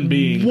act like a human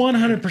being.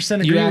 100%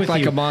 agree You act with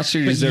like you. a monster,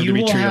 you But deserve to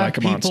be will treated have like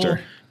a people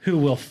monster. who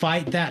will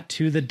fight that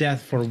to the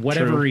death for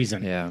whatever True.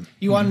 reason. Yeah.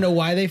 You want to know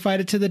why they fight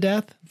it to the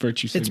death?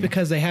 Virtue It's signal.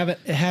 because it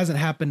hasn't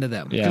happened to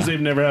them. Yeah. Because they've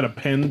never had a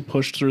pen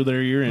pushed through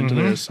their ear into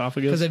their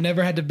esophagus. Because they've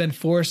never had to been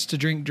forced to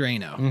drink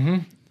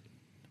Drano.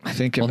 I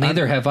think. Well,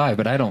 neither have I,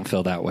 but I don't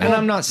feel that way. And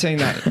I'm not saying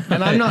that.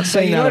 And I'm not So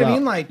saying you know that what I about-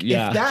 mean? Like,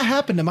 yeah. if that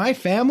happened to my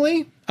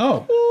family,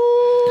 Oh,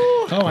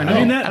 I know. I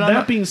mean,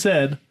 that being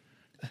said,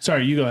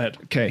 sorry, you go ahead.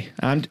 Okay,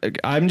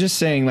 I'm just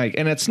saying, like,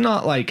 and it's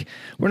not like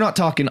we're not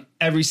talking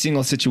every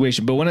single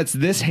situation, but when it's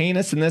this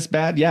heinous and this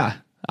bad, yeah,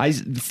 I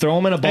throw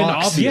them in a And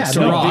box. obvious,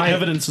 yeah, no, the I-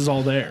 evidence is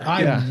all there.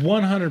 I Yeah.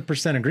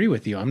 100% agree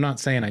with you. I'm not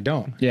saying I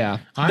don't. Yeah.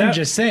 I'm That-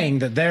 just saying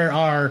that there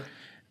are,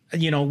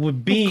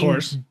 with being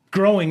course.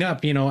 growing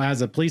up,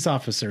 as a police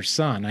officer's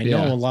son, I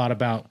Yeah. know a lot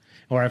about,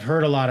 or I've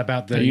heard a lot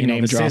about the, Are you the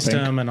name dropping?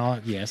 system and all.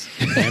 Yes,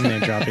 I'm name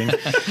dropping.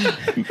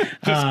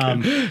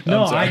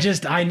 No,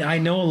 I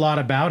know a lot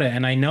about it,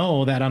 and I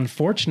know that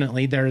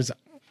unfortunately there's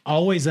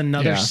always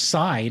another Yeah.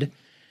 side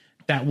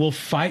that will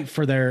fight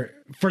for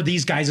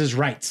these guys'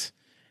 rights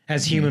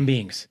as human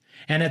beings.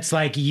 And it's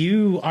like,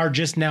 you are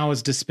just now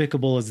as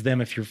despicable as them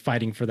if you're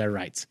fighting for their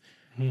rights.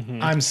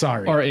 I'm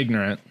sorry. Or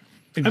ignorant.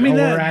 I mean, or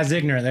that- as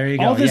ignorant. There you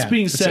go. all this yeah.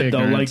 being said, though,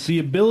 like ignorance. the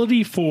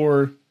ability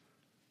for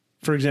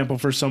example,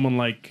 for someone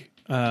like,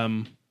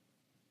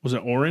 was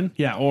it Oren?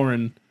 Yeah,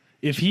 Oren.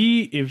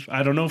 If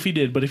I don't know if he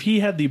did, but if he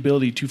had the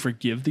ability to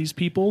forgive these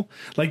people,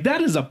 like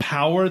that is a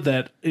power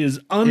that is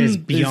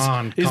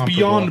beyond is comparable.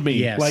 beyond me.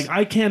 Yes. Like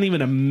I can't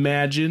even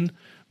imagine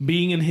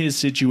being in his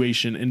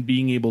situation and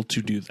being able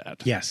to do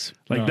that. Yes.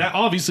 Like that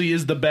obviously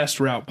is the best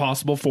route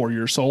possible for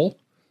your soul.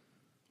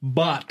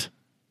 But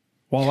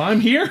while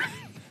I'm here,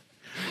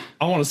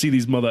 I want to see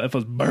these mother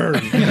effers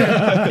burn.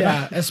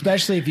 yeah,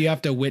 especially if you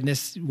have to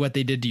witness what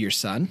they did to your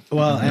son.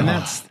 Well, and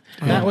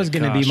that was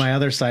going to be gosh. my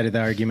other side of the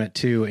argument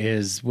too,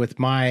 is with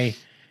my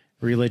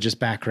religious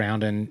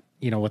background and,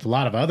 with a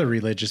lot of other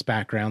religious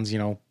backgrounds,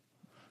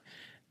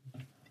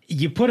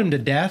 you put them to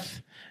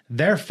death,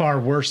 they're far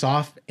worse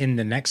off in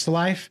the next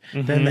life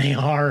than they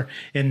are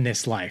in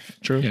this life.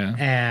 True. Yeah.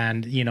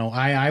 And,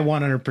 I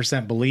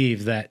 100%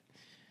 believe that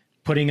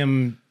putting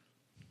them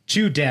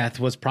to death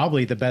was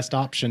probably the best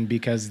option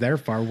because they're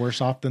far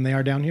worse off than they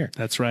are down here.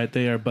 That's right.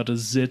 They are but a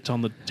zit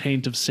on the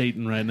taint of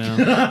Satan right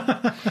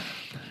now.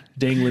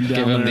 Dangling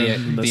down him there the-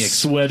 in the the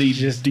sweaty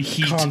Just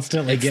heat.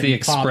 constantly It's the getting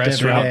popped express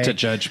every route day. to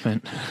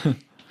judgment.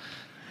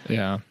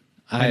 Yeah.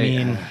 I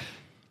mean,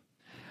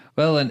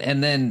 Well,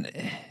 and then,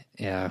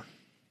 yeah.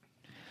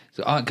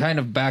 So kind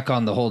of back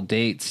on the whole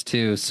dates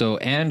too. So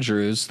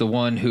Andrews, the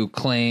one who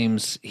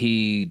claims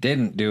he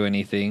didn't do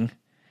anything,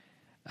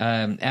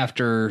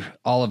 after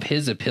all of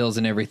his appeals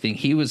and everything,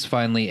 he was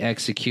finally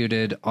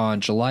executed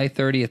on July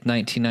 30th,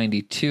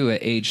 1992 at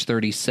age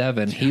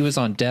 37. He was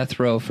on death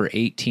row for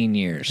 18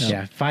 years.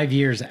 yeah, 5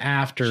 years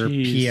after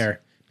Jeez.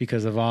 Pierre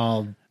because of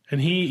all. And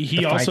he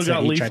The also fights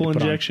got that he tried to lethal put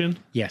on. injection.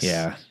 Yes.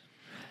 Yeah.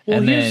 Well,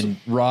 and here's- then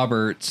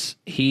Roberts,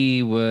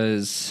 he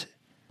was,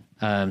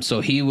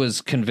 so he was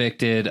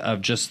convicted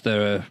of just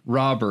the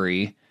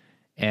robbery,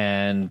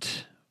 and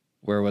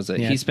where was it?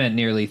 Yeah. He spent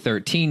nearly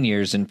 13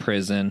 years in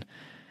prison,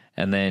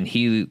 and then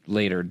he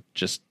later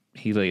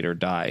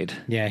died.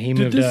 Yeah, he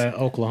moved this- to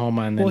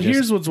Oklahoma and then Well, just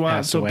here's what's wild.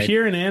 passed So away.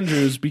 Pierre and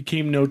Andrews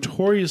became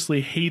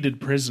notoriously hated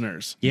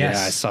prisoners. Yes.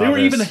 Yeah, I saw They were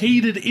this. even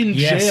hated in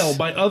Yes. jail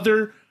by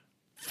other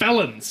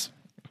felons.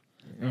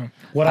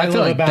 What I feel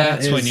love like about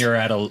that's it when is- you're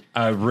at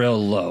a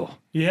real low.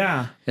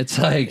 Yeah. It's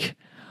like,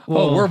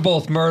 we're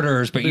both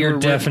murderers, but you're were-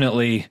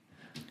 definitely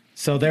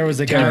So there was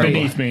a guy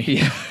beneath me.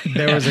 Yeah.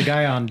 there was a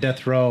guy on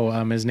death row.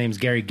 His name's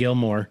Gary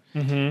Gilmore.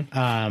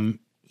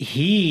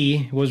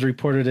 He was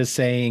reported as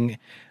saying,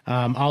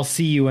 "I'll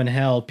see you in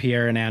hell,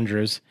 Pierre and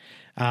Andrews."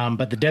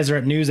 But the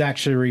Deseret News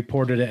actually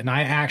reported it, and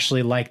I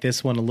actually like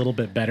this one a little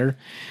bit better.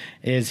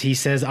 Is he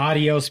says,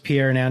 "Adios,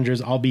 Pierre and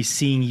Andrews. I'll be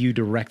seeing you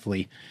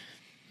directly."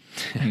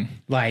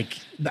 Like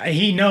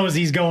he knows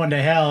he's going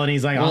to hell, and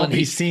he's like, Well, "I'll and be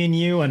he- seeing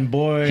you," and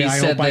boy, he I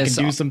said hope I this-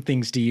 can do some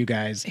things to you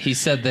guys. He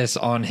said this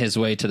on his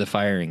way to the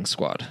firing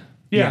squad.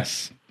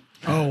 Yes.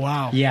 Oh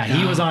wow. Yeah,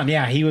 he was on.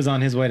 Yeah, he was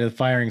on his way to the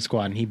firing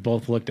squad, and he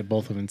both looked at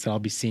both of them and said, "I'll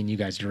be seeing you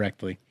guys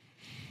directly."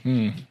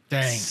 Dang.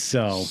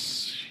 So,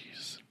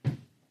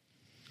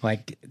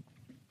 like,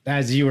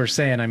 as you were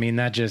saying, I mean,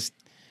 that just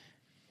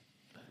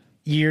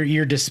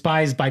you're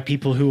despised by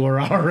people who are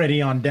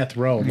already on death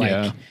row. Like,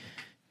 Yeah.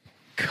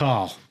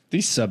 call.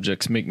 These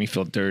subjects make me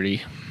feel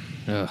dirty.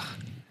 Ugh.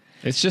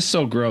 It's just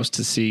so gross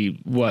to see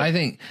what I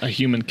think- a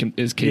human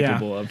is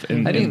capable of.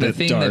 I think the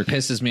thing dark. that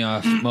pisses me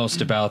off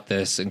most about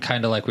this, and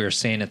kind of like we were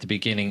saying at the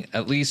beginning,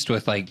 at least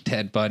with like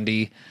Ted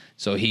Bundy,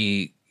 so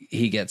he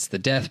gets the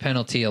death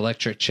penalty,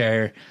 electric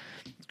chair,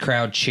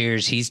 crowd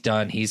cheers, he's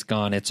done, he's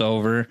gone, it's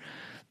over.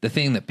 The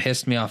thing that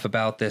pissed me off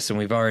about this, and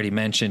we've already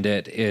mentioned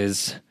it,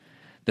 is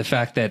the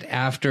fact that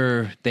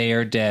after they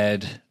are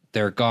dead,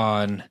 they're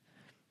gone,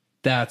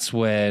 that's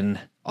when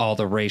all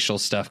the racial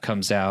stuff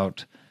comes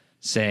out,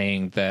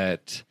 saying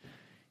that,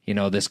 you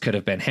know, this could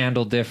have been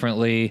handled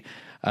differently.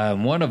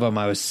 One of them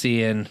I was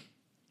seeing,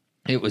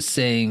 it was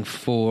saying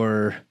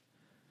for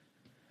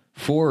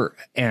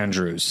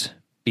Andrews,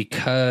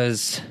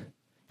 because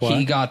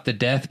he got the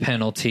death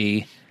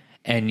penalty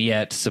and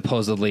yet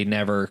supposedly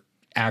never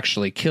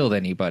actually killed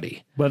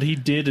anybody. But he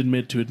did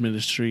admit to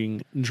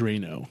administering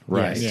Drano.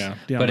 Right. Yeah.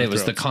 But it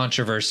was the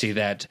controversy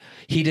that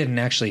he didn't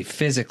actually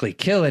physically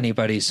kill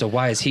anybody, so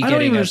why is he I don't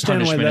getting even a understand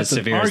why punishment as that's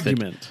an severe as that?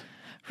 argument.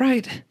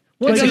 Right.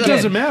 Like, it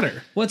doesn't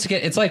matter. Once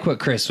again, it's like what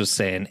Chris was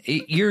saying.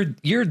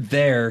 You're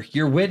there,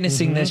 you're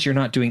witnessing this, you're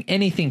not doing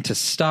anything to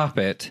stop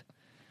it.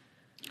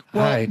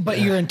 Well,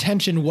 but your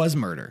intention was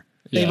murder.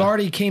 They've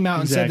already came out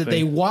and said that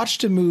they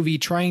watched a movie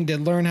trying to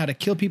learn how to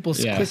kill people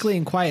quickly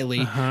and quietly.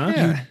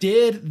 You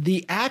did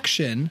the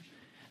action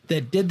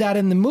that did that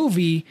in the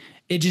movie.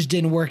 It just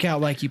didn't work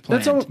out like you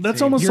planned.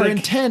 That's almost your like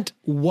intent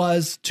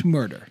was to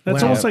murder.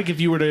 That's almost like if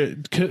you were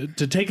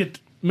to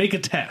make a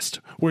test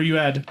where you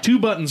had two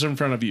buttons in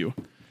front of you,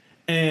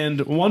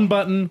 and one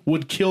button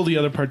would kill the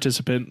other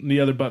participant, and the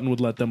other button would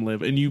let them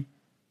live, and you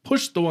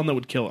pushed the one that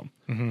would kill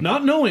them,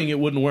 not knowing it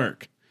wouldn't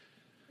work.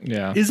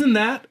 Yeah. Isn't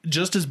that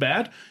just as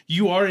bad?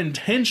 You are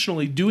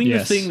intentionally doing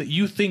the thing that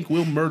you think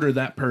will murder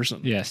that person.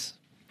 Yes.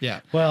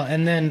 Yeah. Well,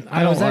 and then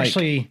I was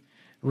actually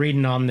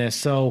reading on this.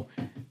 So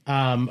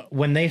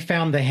when they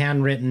found the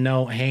handwritten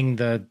note, hang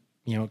the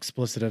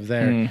expletive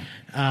there.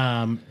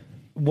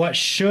 What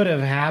should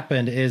have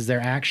happened is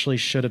there actually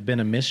should have been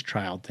a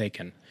mistrial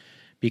taken,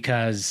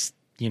 because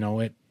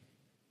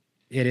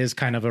it is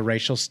kind of a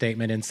racial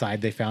statement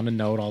inside. They found a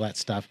note, all that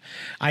stuff.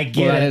 I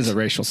get that is a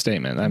racial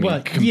statement. I mean,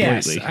 completely.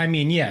 Yes,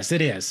 yes,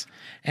 it is.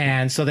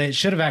 And so they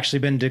should have actually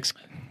been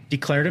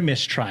declared a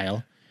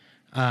mistrial.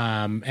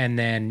 And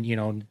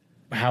then,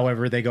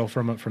 however they go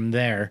from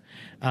there.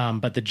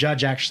 But the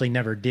judge actually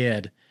never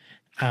did.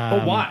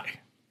 But why?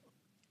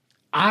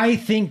 I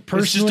think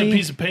personally, it's just a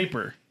piece of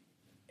paper.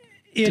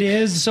 It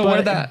is. So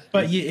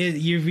but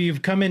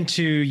you've come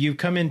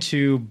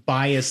into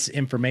bias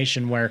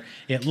information where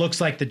it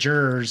looks like the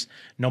jurors,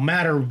 no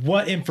matter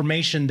what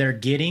information they're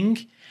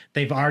getting,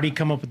 they've already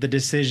come up with the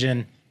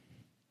decision,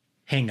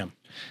 hang them.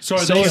 So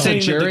are they saying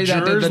that the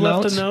jurors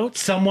left a note?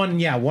 Someone,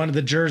 one of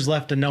the jurors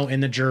left a note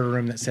in the juror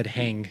room that said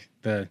hang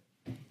the.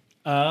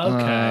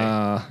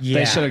 Okay.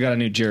 They should have got a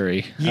new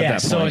jury. Yeah. At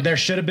that So point. there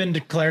should have been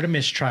declared a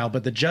mistrial,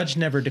 but the judge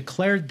never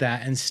declared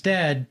that.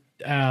 Instead,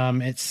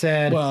 it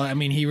said, well, I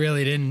mean, he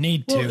really didn't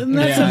need to. Well, and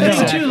that's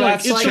the thing too.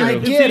 Like,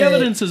 if the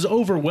evidence is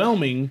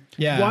overwhelming,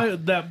 why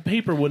that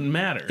paper wouldn't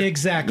matter?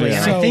 Exactly.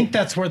 Yeah. And I think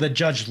that's where the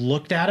judge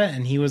looked at it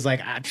and he was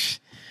like,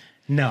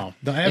 no,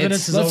 the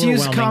evidence is overwhelming.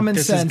 Let's use common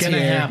sense is going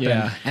to happen.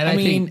 Yeah. And I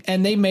mean,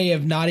 and they may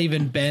have not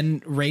even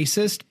been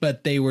racist,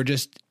 but they were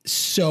just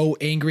so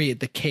angry at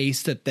the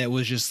case that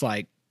was just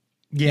like,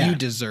 you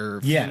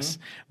deserve. Yes.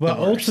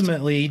 Well,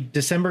 ultimately,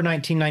 December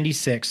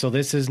 1996. So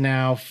this is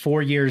now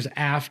 4 years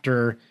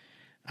after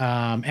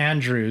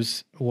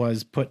Andrews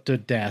was put to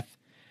death.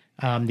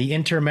 The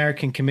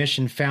Inter-American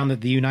Commission found that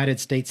the United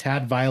States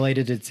had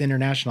violated its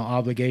international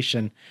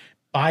obligation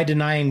by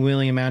denying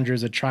William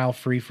Andrews a trial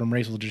free from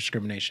racial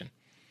discrimination.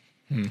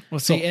 Well,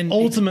 So see, and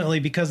ultimately,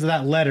 because of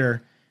that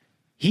letter,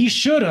 he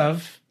should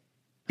have,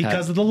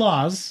 because of the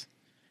laws,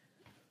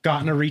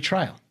 gotten a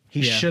retrial.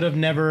 He should have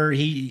never.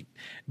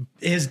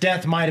 His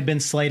death might have been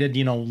slated,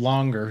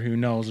 longer. Who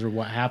knows, or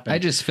what happened? I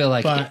just feel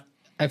like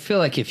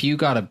if you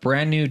got a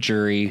brand new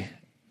jury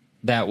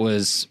that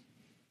was,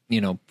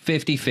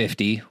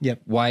 50-50,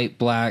 white,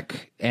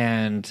 black,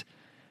 and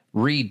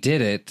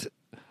redid it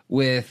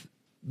with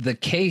the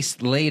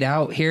case laid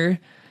out here,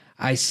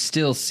 I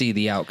still see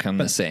the outcome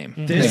the same.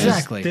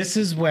 This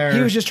is where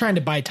he was just trying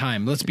to buy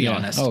time. Let's be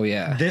honest. Oh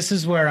yeah. This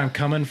is where I'm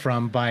coming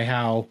from by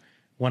how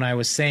when I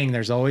was saying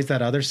there's always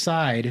that other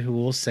side who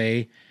will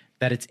say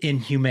that it's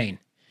inhumane.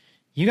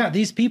 You got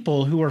these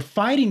people who are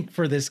fighting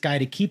for this guy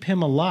to keep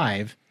him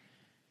alive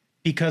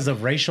because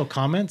of racial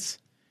comments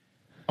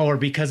or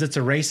because it's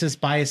a racist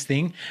bias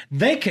thing.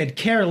 They could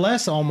care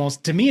less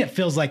almost. To me, it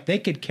feels like they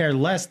could care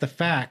less the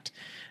fact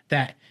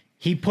that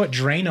he put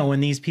Drano in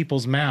these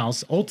people's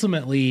mouths,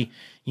 ultimately,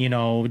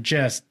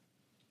 just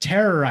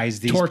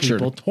terrorized these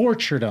people,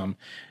 tortured them,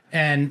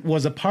 and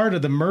was a part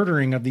of the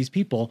murdering of these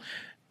people.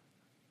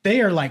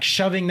 They are like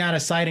shoving that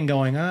aside and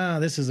going,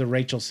 this is a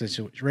racial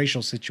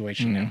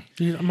situation now.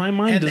 My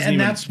mind doesn't even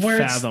that's where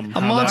fathom.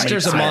 A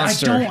monster's a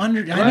monster. I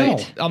know.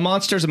 A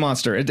monster's a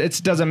monster.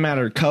 It doesn't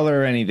matter color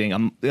or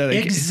anything.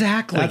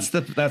 Exactly. That's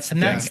the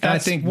thing. I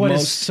think what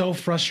is so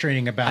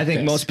frustrating about I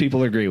think this. most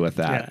people agree with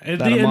that. At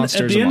That a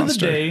monster is a the end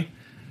monster. of the day,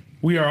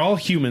 we are all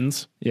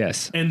humans.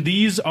 Yes. And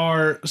these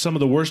are some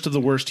of the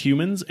worst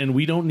humans, and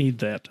we don't need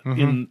that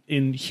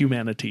in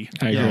humanity.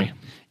 I agree.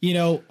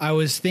 I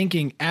was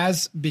thinking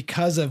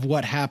because of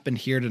what happened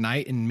here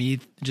tonight and me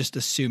just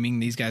assuming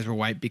these guys were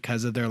white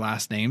because of their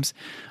last names,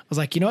 I was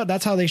like,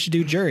 that's how they should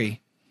do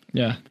jury.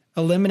 Yeah.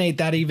 Eliminate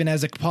that even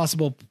as a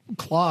possible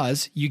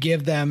clause. You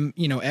give them,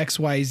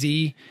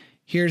 XYZ.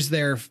 Here's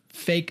their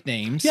fake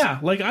names. Yeah,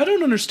 like I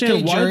don't understand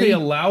Okay, why jury. they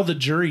allow the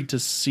jury to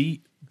be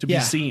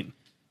Yeah. seen.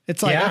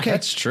 It's like, Yeah, okay,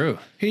 That's true.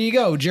 here you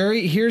go,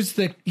 jury. Here's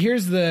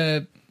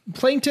the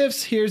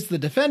plaintiffs. Here's the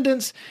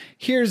defendants.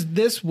 Here's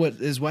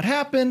what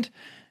happened,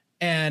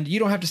 and you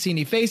don't have to see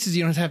any faces.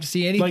 You don't have to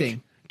see anything. Like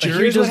But jury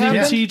here's what doesn't even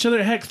happened. see each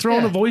other. Heck, throw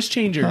in Yeah. a voice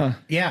changer.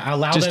 Yeah,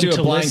 allow Just them do a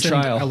to blind listen.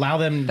 trial. Allow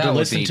them That to would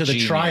listen be to the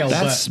genius. trial.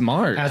 That's but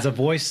smart. As a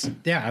voice,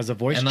 as a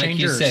voice And like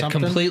changer you or said,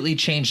 something. completely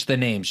change the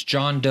names.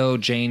 John Doe,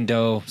 Jane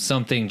Doe,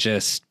 something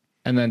just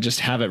And then just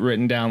have it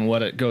written down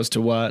what it goes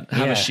to what.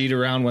 Have Yeah. a sheet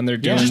around when they're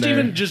doing Just their...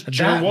 even just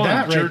juror That- 1,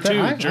 that right juror there,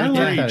 2, I juror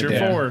like 3, that juror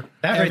idea. 4.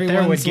 That right there would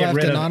Everyone's get left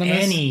rid of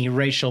anonymous. any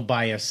racial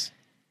bias.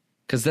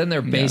 because then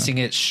they're basing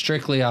it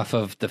strictly off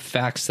of the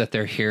facts that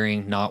they're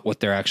hearing, not what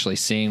they're actually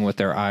seeing with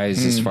their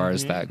eyes as far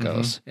as that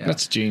goes.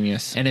 That's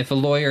genius. And if a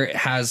lawyer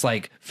has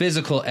like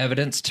physical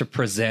evidence to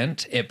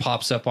present, it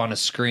pops up on a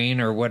screen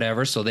or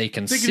whatever so they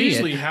can They could see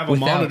easily it have a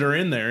without- monitor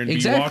in there and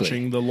Exactly. be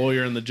watching the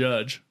lawyer and the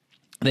judge.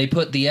 They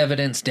put the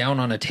evidence down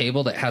on a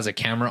table that has a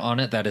camera on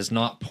it that is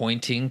not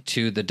pointing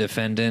to the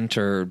defendant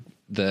or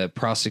the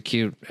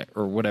prosecute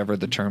or whatever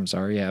the terms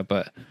are. Yeah,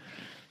 but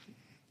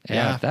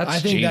yeah, that's I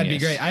think that'd be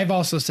genius. great. I've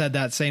also said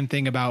that same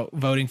thing about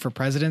voting for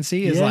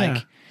presidency. Is Yeah.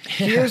 like,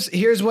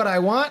 here's what I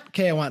want.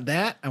 Okay, I want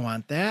that. I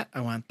want that.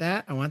 I want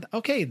that. I want that.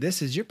 Okay,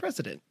 this is your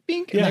president.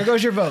 Bink, and Yeah. there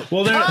goes your vote.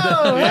 Well, there-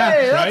 oh, yeah,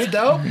 hey, right? that's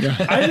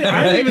dope.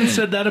 I even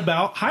said that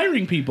about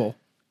hiring people.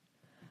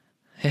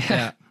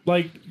 Yeah.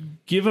 Like,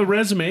 give a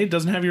resume, it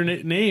doesn't have your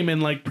name,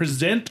 and like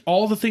present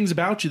all the things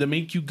about you that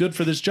make you good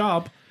for this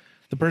job.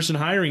 The person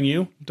hiring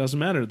you, doesn't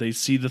matter. They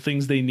see the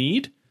things they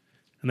need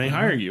and they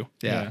hire you.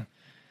 Yeah.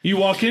 You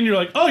walk in, you're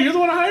like, oh, you're the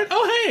one I hired?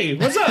 Oh, hey,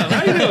 what's up?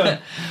 How you doing?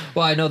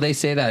 Well, I know they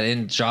say that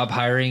in job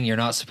hiring, you're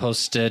not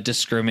supposed to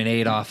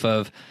discriminate off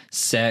of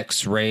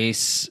sex,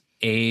 race,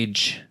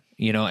 age,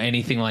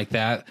 anything like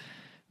that.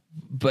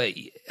 But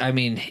I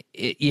mean,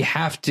 you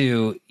have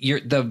to.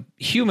 The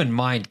human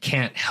mind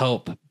can't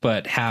help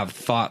but have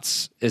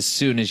thoughts as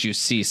soon as you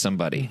see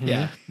somebody.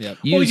 Yeah. Yep.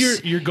 Well,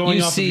 you're going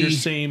you off of your see-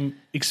 same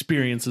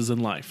experiences in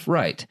life.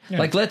 right.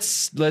 Like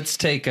let's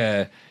take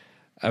a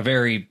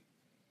very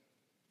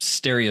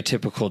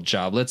stereotypical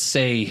job. Let's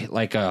say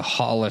like a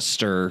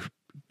Hollister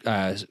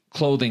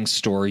clothing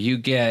store. You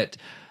get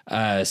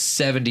a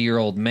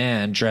 70-year-old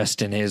man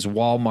dressed in his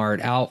Walmart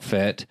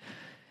outfit.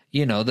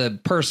 The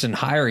person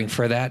hiring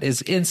for that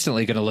is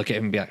instantly going to look at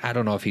him and be like, I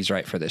don't know if he's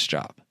right for this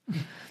job.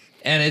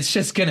 And it's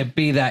just going to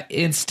be that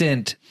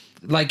instant,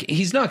 like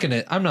he's not going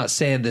to, I'm not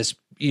saying this,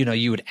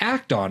 you would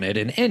act on it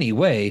in any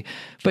way,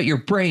 but your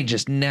brain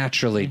just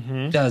naturally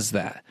does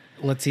that.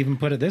 Let's even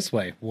put it this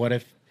way. What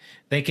if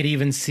they could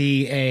even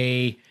see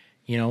a,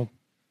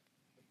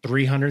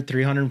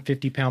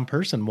 350 pound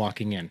person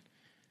walking in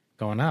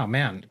going, oh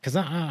man. Cause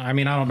I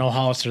don't know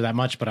Hollister that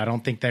much, but I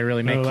don't think they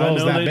really make No,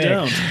 clothes that they big.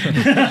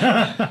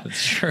 don't.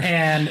 That's true.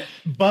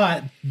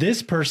 But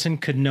this person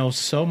could know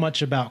so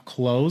much about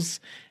clothes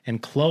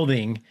and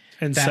clothing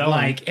And that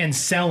selling. and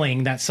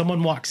selling that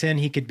someone walks in,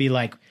 he could be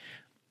like,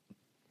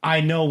 I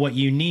know what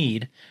you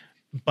need,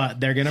 but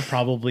they're going to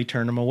probably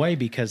turn him away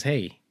because,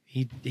 hey,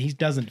 he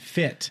doesn't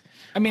fit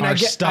our I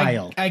get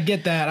style. I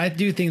get that. I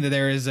do think that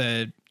there is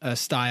a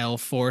style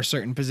for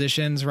certain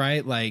positions,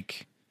 right?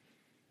 Like,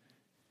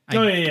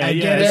 Oh, yeah. I get I it. see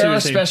what There you're are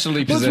saying.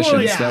 specialty Well, it's more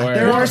positions like- that were...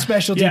 there are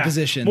specialty Yeah.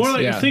 positions. More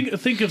like Yeah.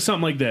 think of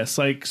something like this.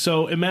 Like,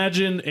 so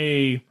imagine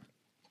a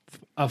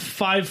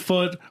 5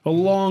 foot, a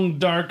long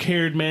dark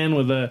haired man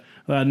with a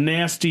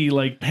nasty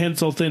like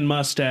pencil thin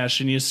mustache,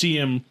 and you see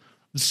him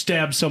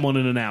stab someone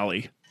in an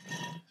alley.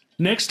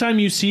 Next time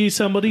you see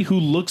somebody who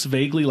looks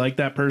vaguely like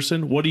that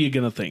person, what are you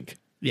gonna think?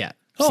 yeah.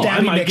 Oh, I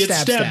Stabby might get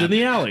McStab stabbed stab. in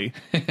the alley.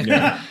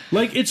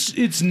 Like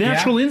it's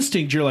natural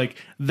instinct. You're like,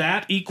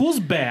 that equals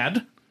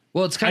bad.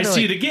 Well, it's I kind of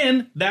see like, it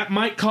again. That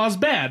might cause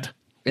bad.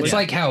 it's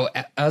like how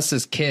us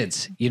as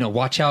kids,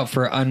 watch out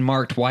for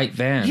unmarked white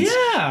vans.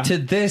 Yeah. To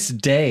this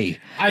day,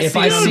 if see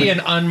I them. see an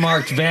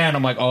unmarked van,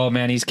 I'm like, oh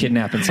man, he's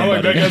kidnapping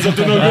somebody. That guy's up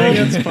to no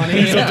good. It's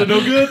funny. He's up to no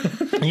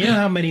good. You know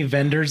how many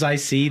vendors I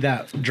see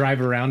that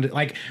drive around,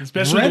 like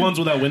Especially the ones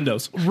without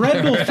windows.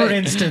 Red Bull, for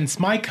instance,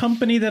 my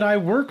company that I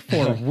work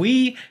for,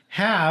 we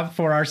have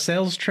for our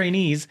sales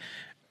trainees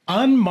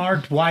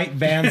unmarked white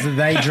vans that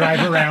they drive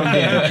around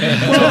in.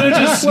 Well, they're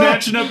just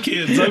snatching up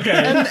kids. Okay.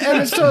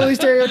 And it's totally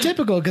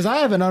stereotypical because I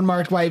have an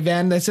unmarked white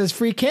van that says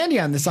free candy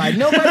on the side.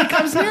 Nobody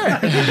comes near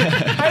it.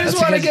 I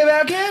just want to give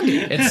out candy.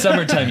 It's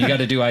summertime. You got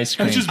to do ice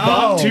cream. I just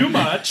bought too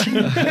much. I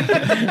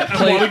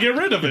want to get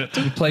rid of it.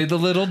 Play the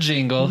little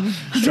jingle.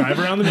 Drive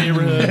around the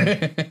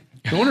neighborhood.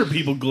 No wonder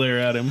people glare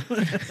at him.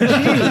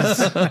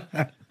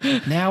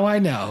 Now I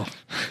know.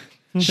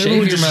 Shave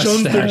Everyone your just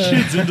shuns their mustache.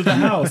 kids into the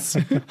house.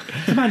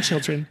 Come on,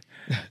 children.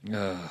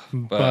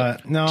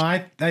 But no,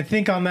 I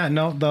think on that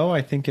note, though,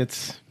 I think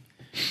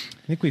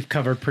we've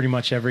covered pretty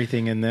much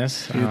everything in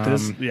this.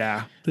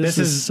 This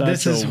is such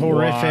this is a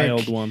horrific.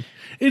 wild one.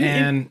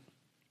 And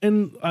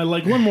I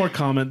like one more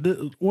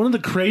comment. One of the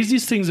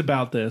craziest things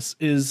about this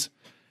is,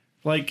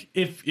 like,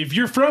 if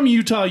you're from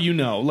Utah,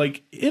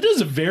 like, it is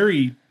a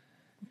very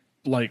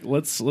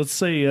let's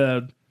say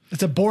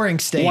It's a boring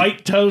state.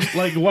 white toast,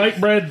 like white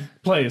bread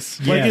place.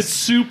 Like Yes. it's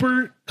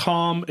super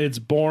calm. It's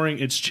boring.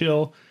 It's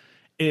chill.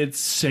 It's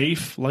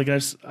safe. Like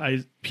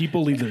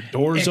people leave their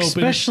doors open.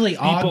 Especially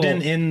People-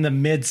 Ogden in the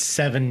mid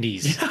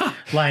 70s.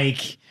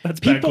 Like That's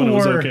back people when it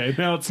was were okay.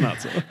 Now it's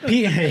not so.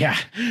 Yeah,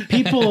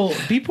 people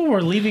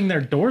were leaving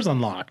their doors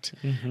unlocked.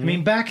 Mm-hmm. I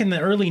mean, back in the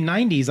early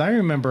 '90s, I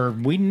remember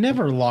we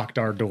never locked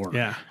our door.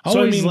 Yeah. So,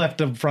 always I mean- left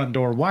the front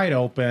door wide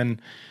open.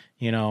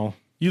 You know,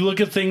 You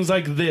look at things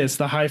like this,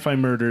 the hi-fi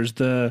murders,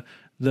 the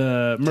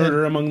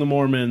murder among the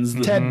Mormons,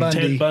 the Ted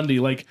Bundy.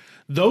 Like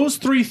those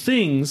three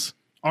things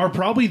are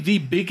probably the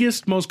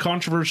biggest, most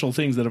controversial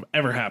things that have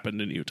ever happened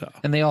in Utah.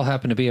 And they all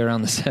happen to be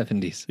around the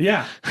 70s.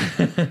 Yeah.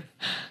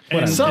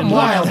 and, Something and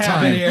wild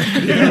happened here.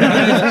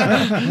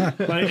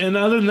 and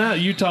other than that,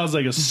 Utah's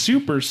like a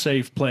super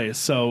safe place.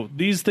 So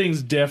these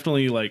things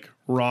definitely like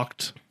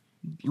rocked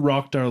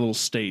our little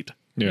state.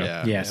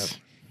 Yeah. yes.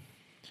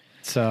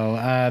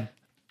 So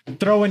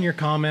throw in your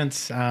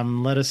comments.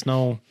 Let us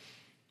know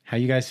how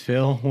you guys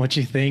feel, what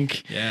you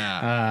think.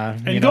 Yeah.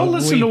 And go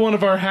listen to one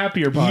of our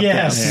happier podcasts.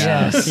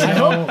 Yes. You I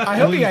know,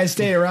 hope you guys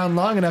stay around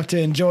long enough to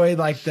enjoy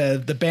like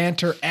the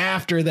banter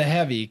after the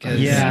heavy, because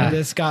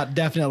this got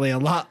definitely a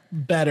lot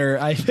better.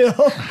 I feel.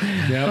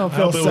 Yeah, I don't I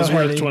feel hope it was so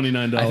worth heavy.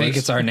 $29. I think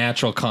it's our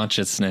natural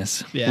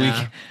consciousness.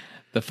 Yeah.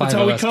 The five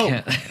how of we us cope.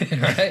 can't.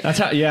 Right? That's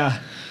how. Yeah.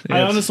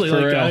 I It's honestly for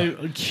like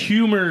real.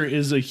 humor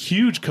is a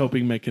huge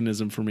coping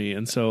mechanism for me,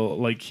 and so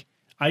like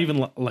I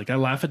even I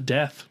laugh at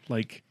death.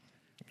 Like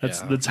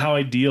that's how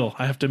I deal.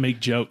 I have to make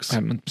jokes.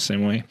 I'm the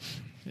same way.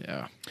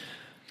 Yeah.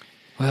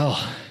 Well,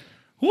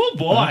 Oh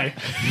boy!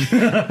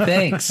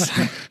 thanks.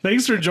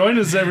 Thanks for joining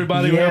us,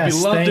 everybody. We hope you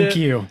yes, loved it. thank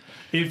you.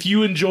 If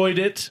you enjoyed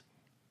it,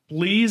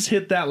 please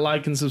hit that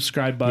like and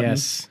subscribe button.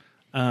 Yes.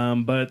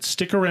 But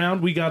stick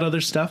around. We got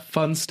other stuff,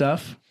 fun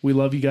stuff. We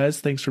love you guys.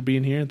 Thanks for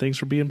being here, and thanks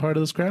for being part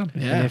of this crowd.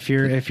 And if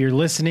you're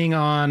listening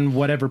on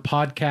whatever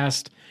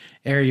podcast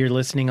area you're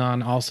listening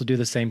on, also do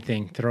the same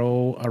thing.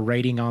 Throw a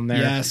rating on there.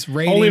 Yes,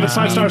 rating Only if it's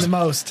 5 stars. the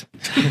most.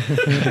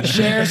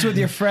 Shares with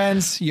your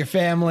friends, your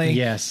family.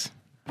 Yes.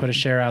 Put a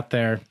share out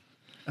there.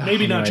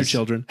 Maybe not your anyways.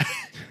 children.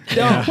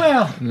 No,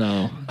 Well,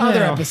 No. other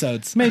Yeah.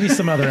 episodes. maybe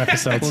some other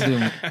episodes. We'll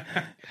do.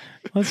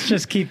 Let's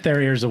just keep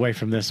their ears away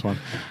from this one.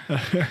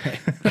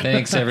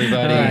 Thanks,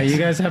 everybody. All right, you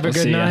guys have a We'll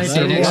good see ya. night. See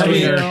you next Love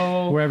week.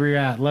 you. Wherever you're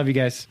at. Love you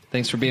guys.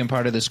 Thanks for being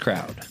part of this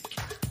crowd.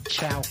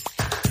 Ciao.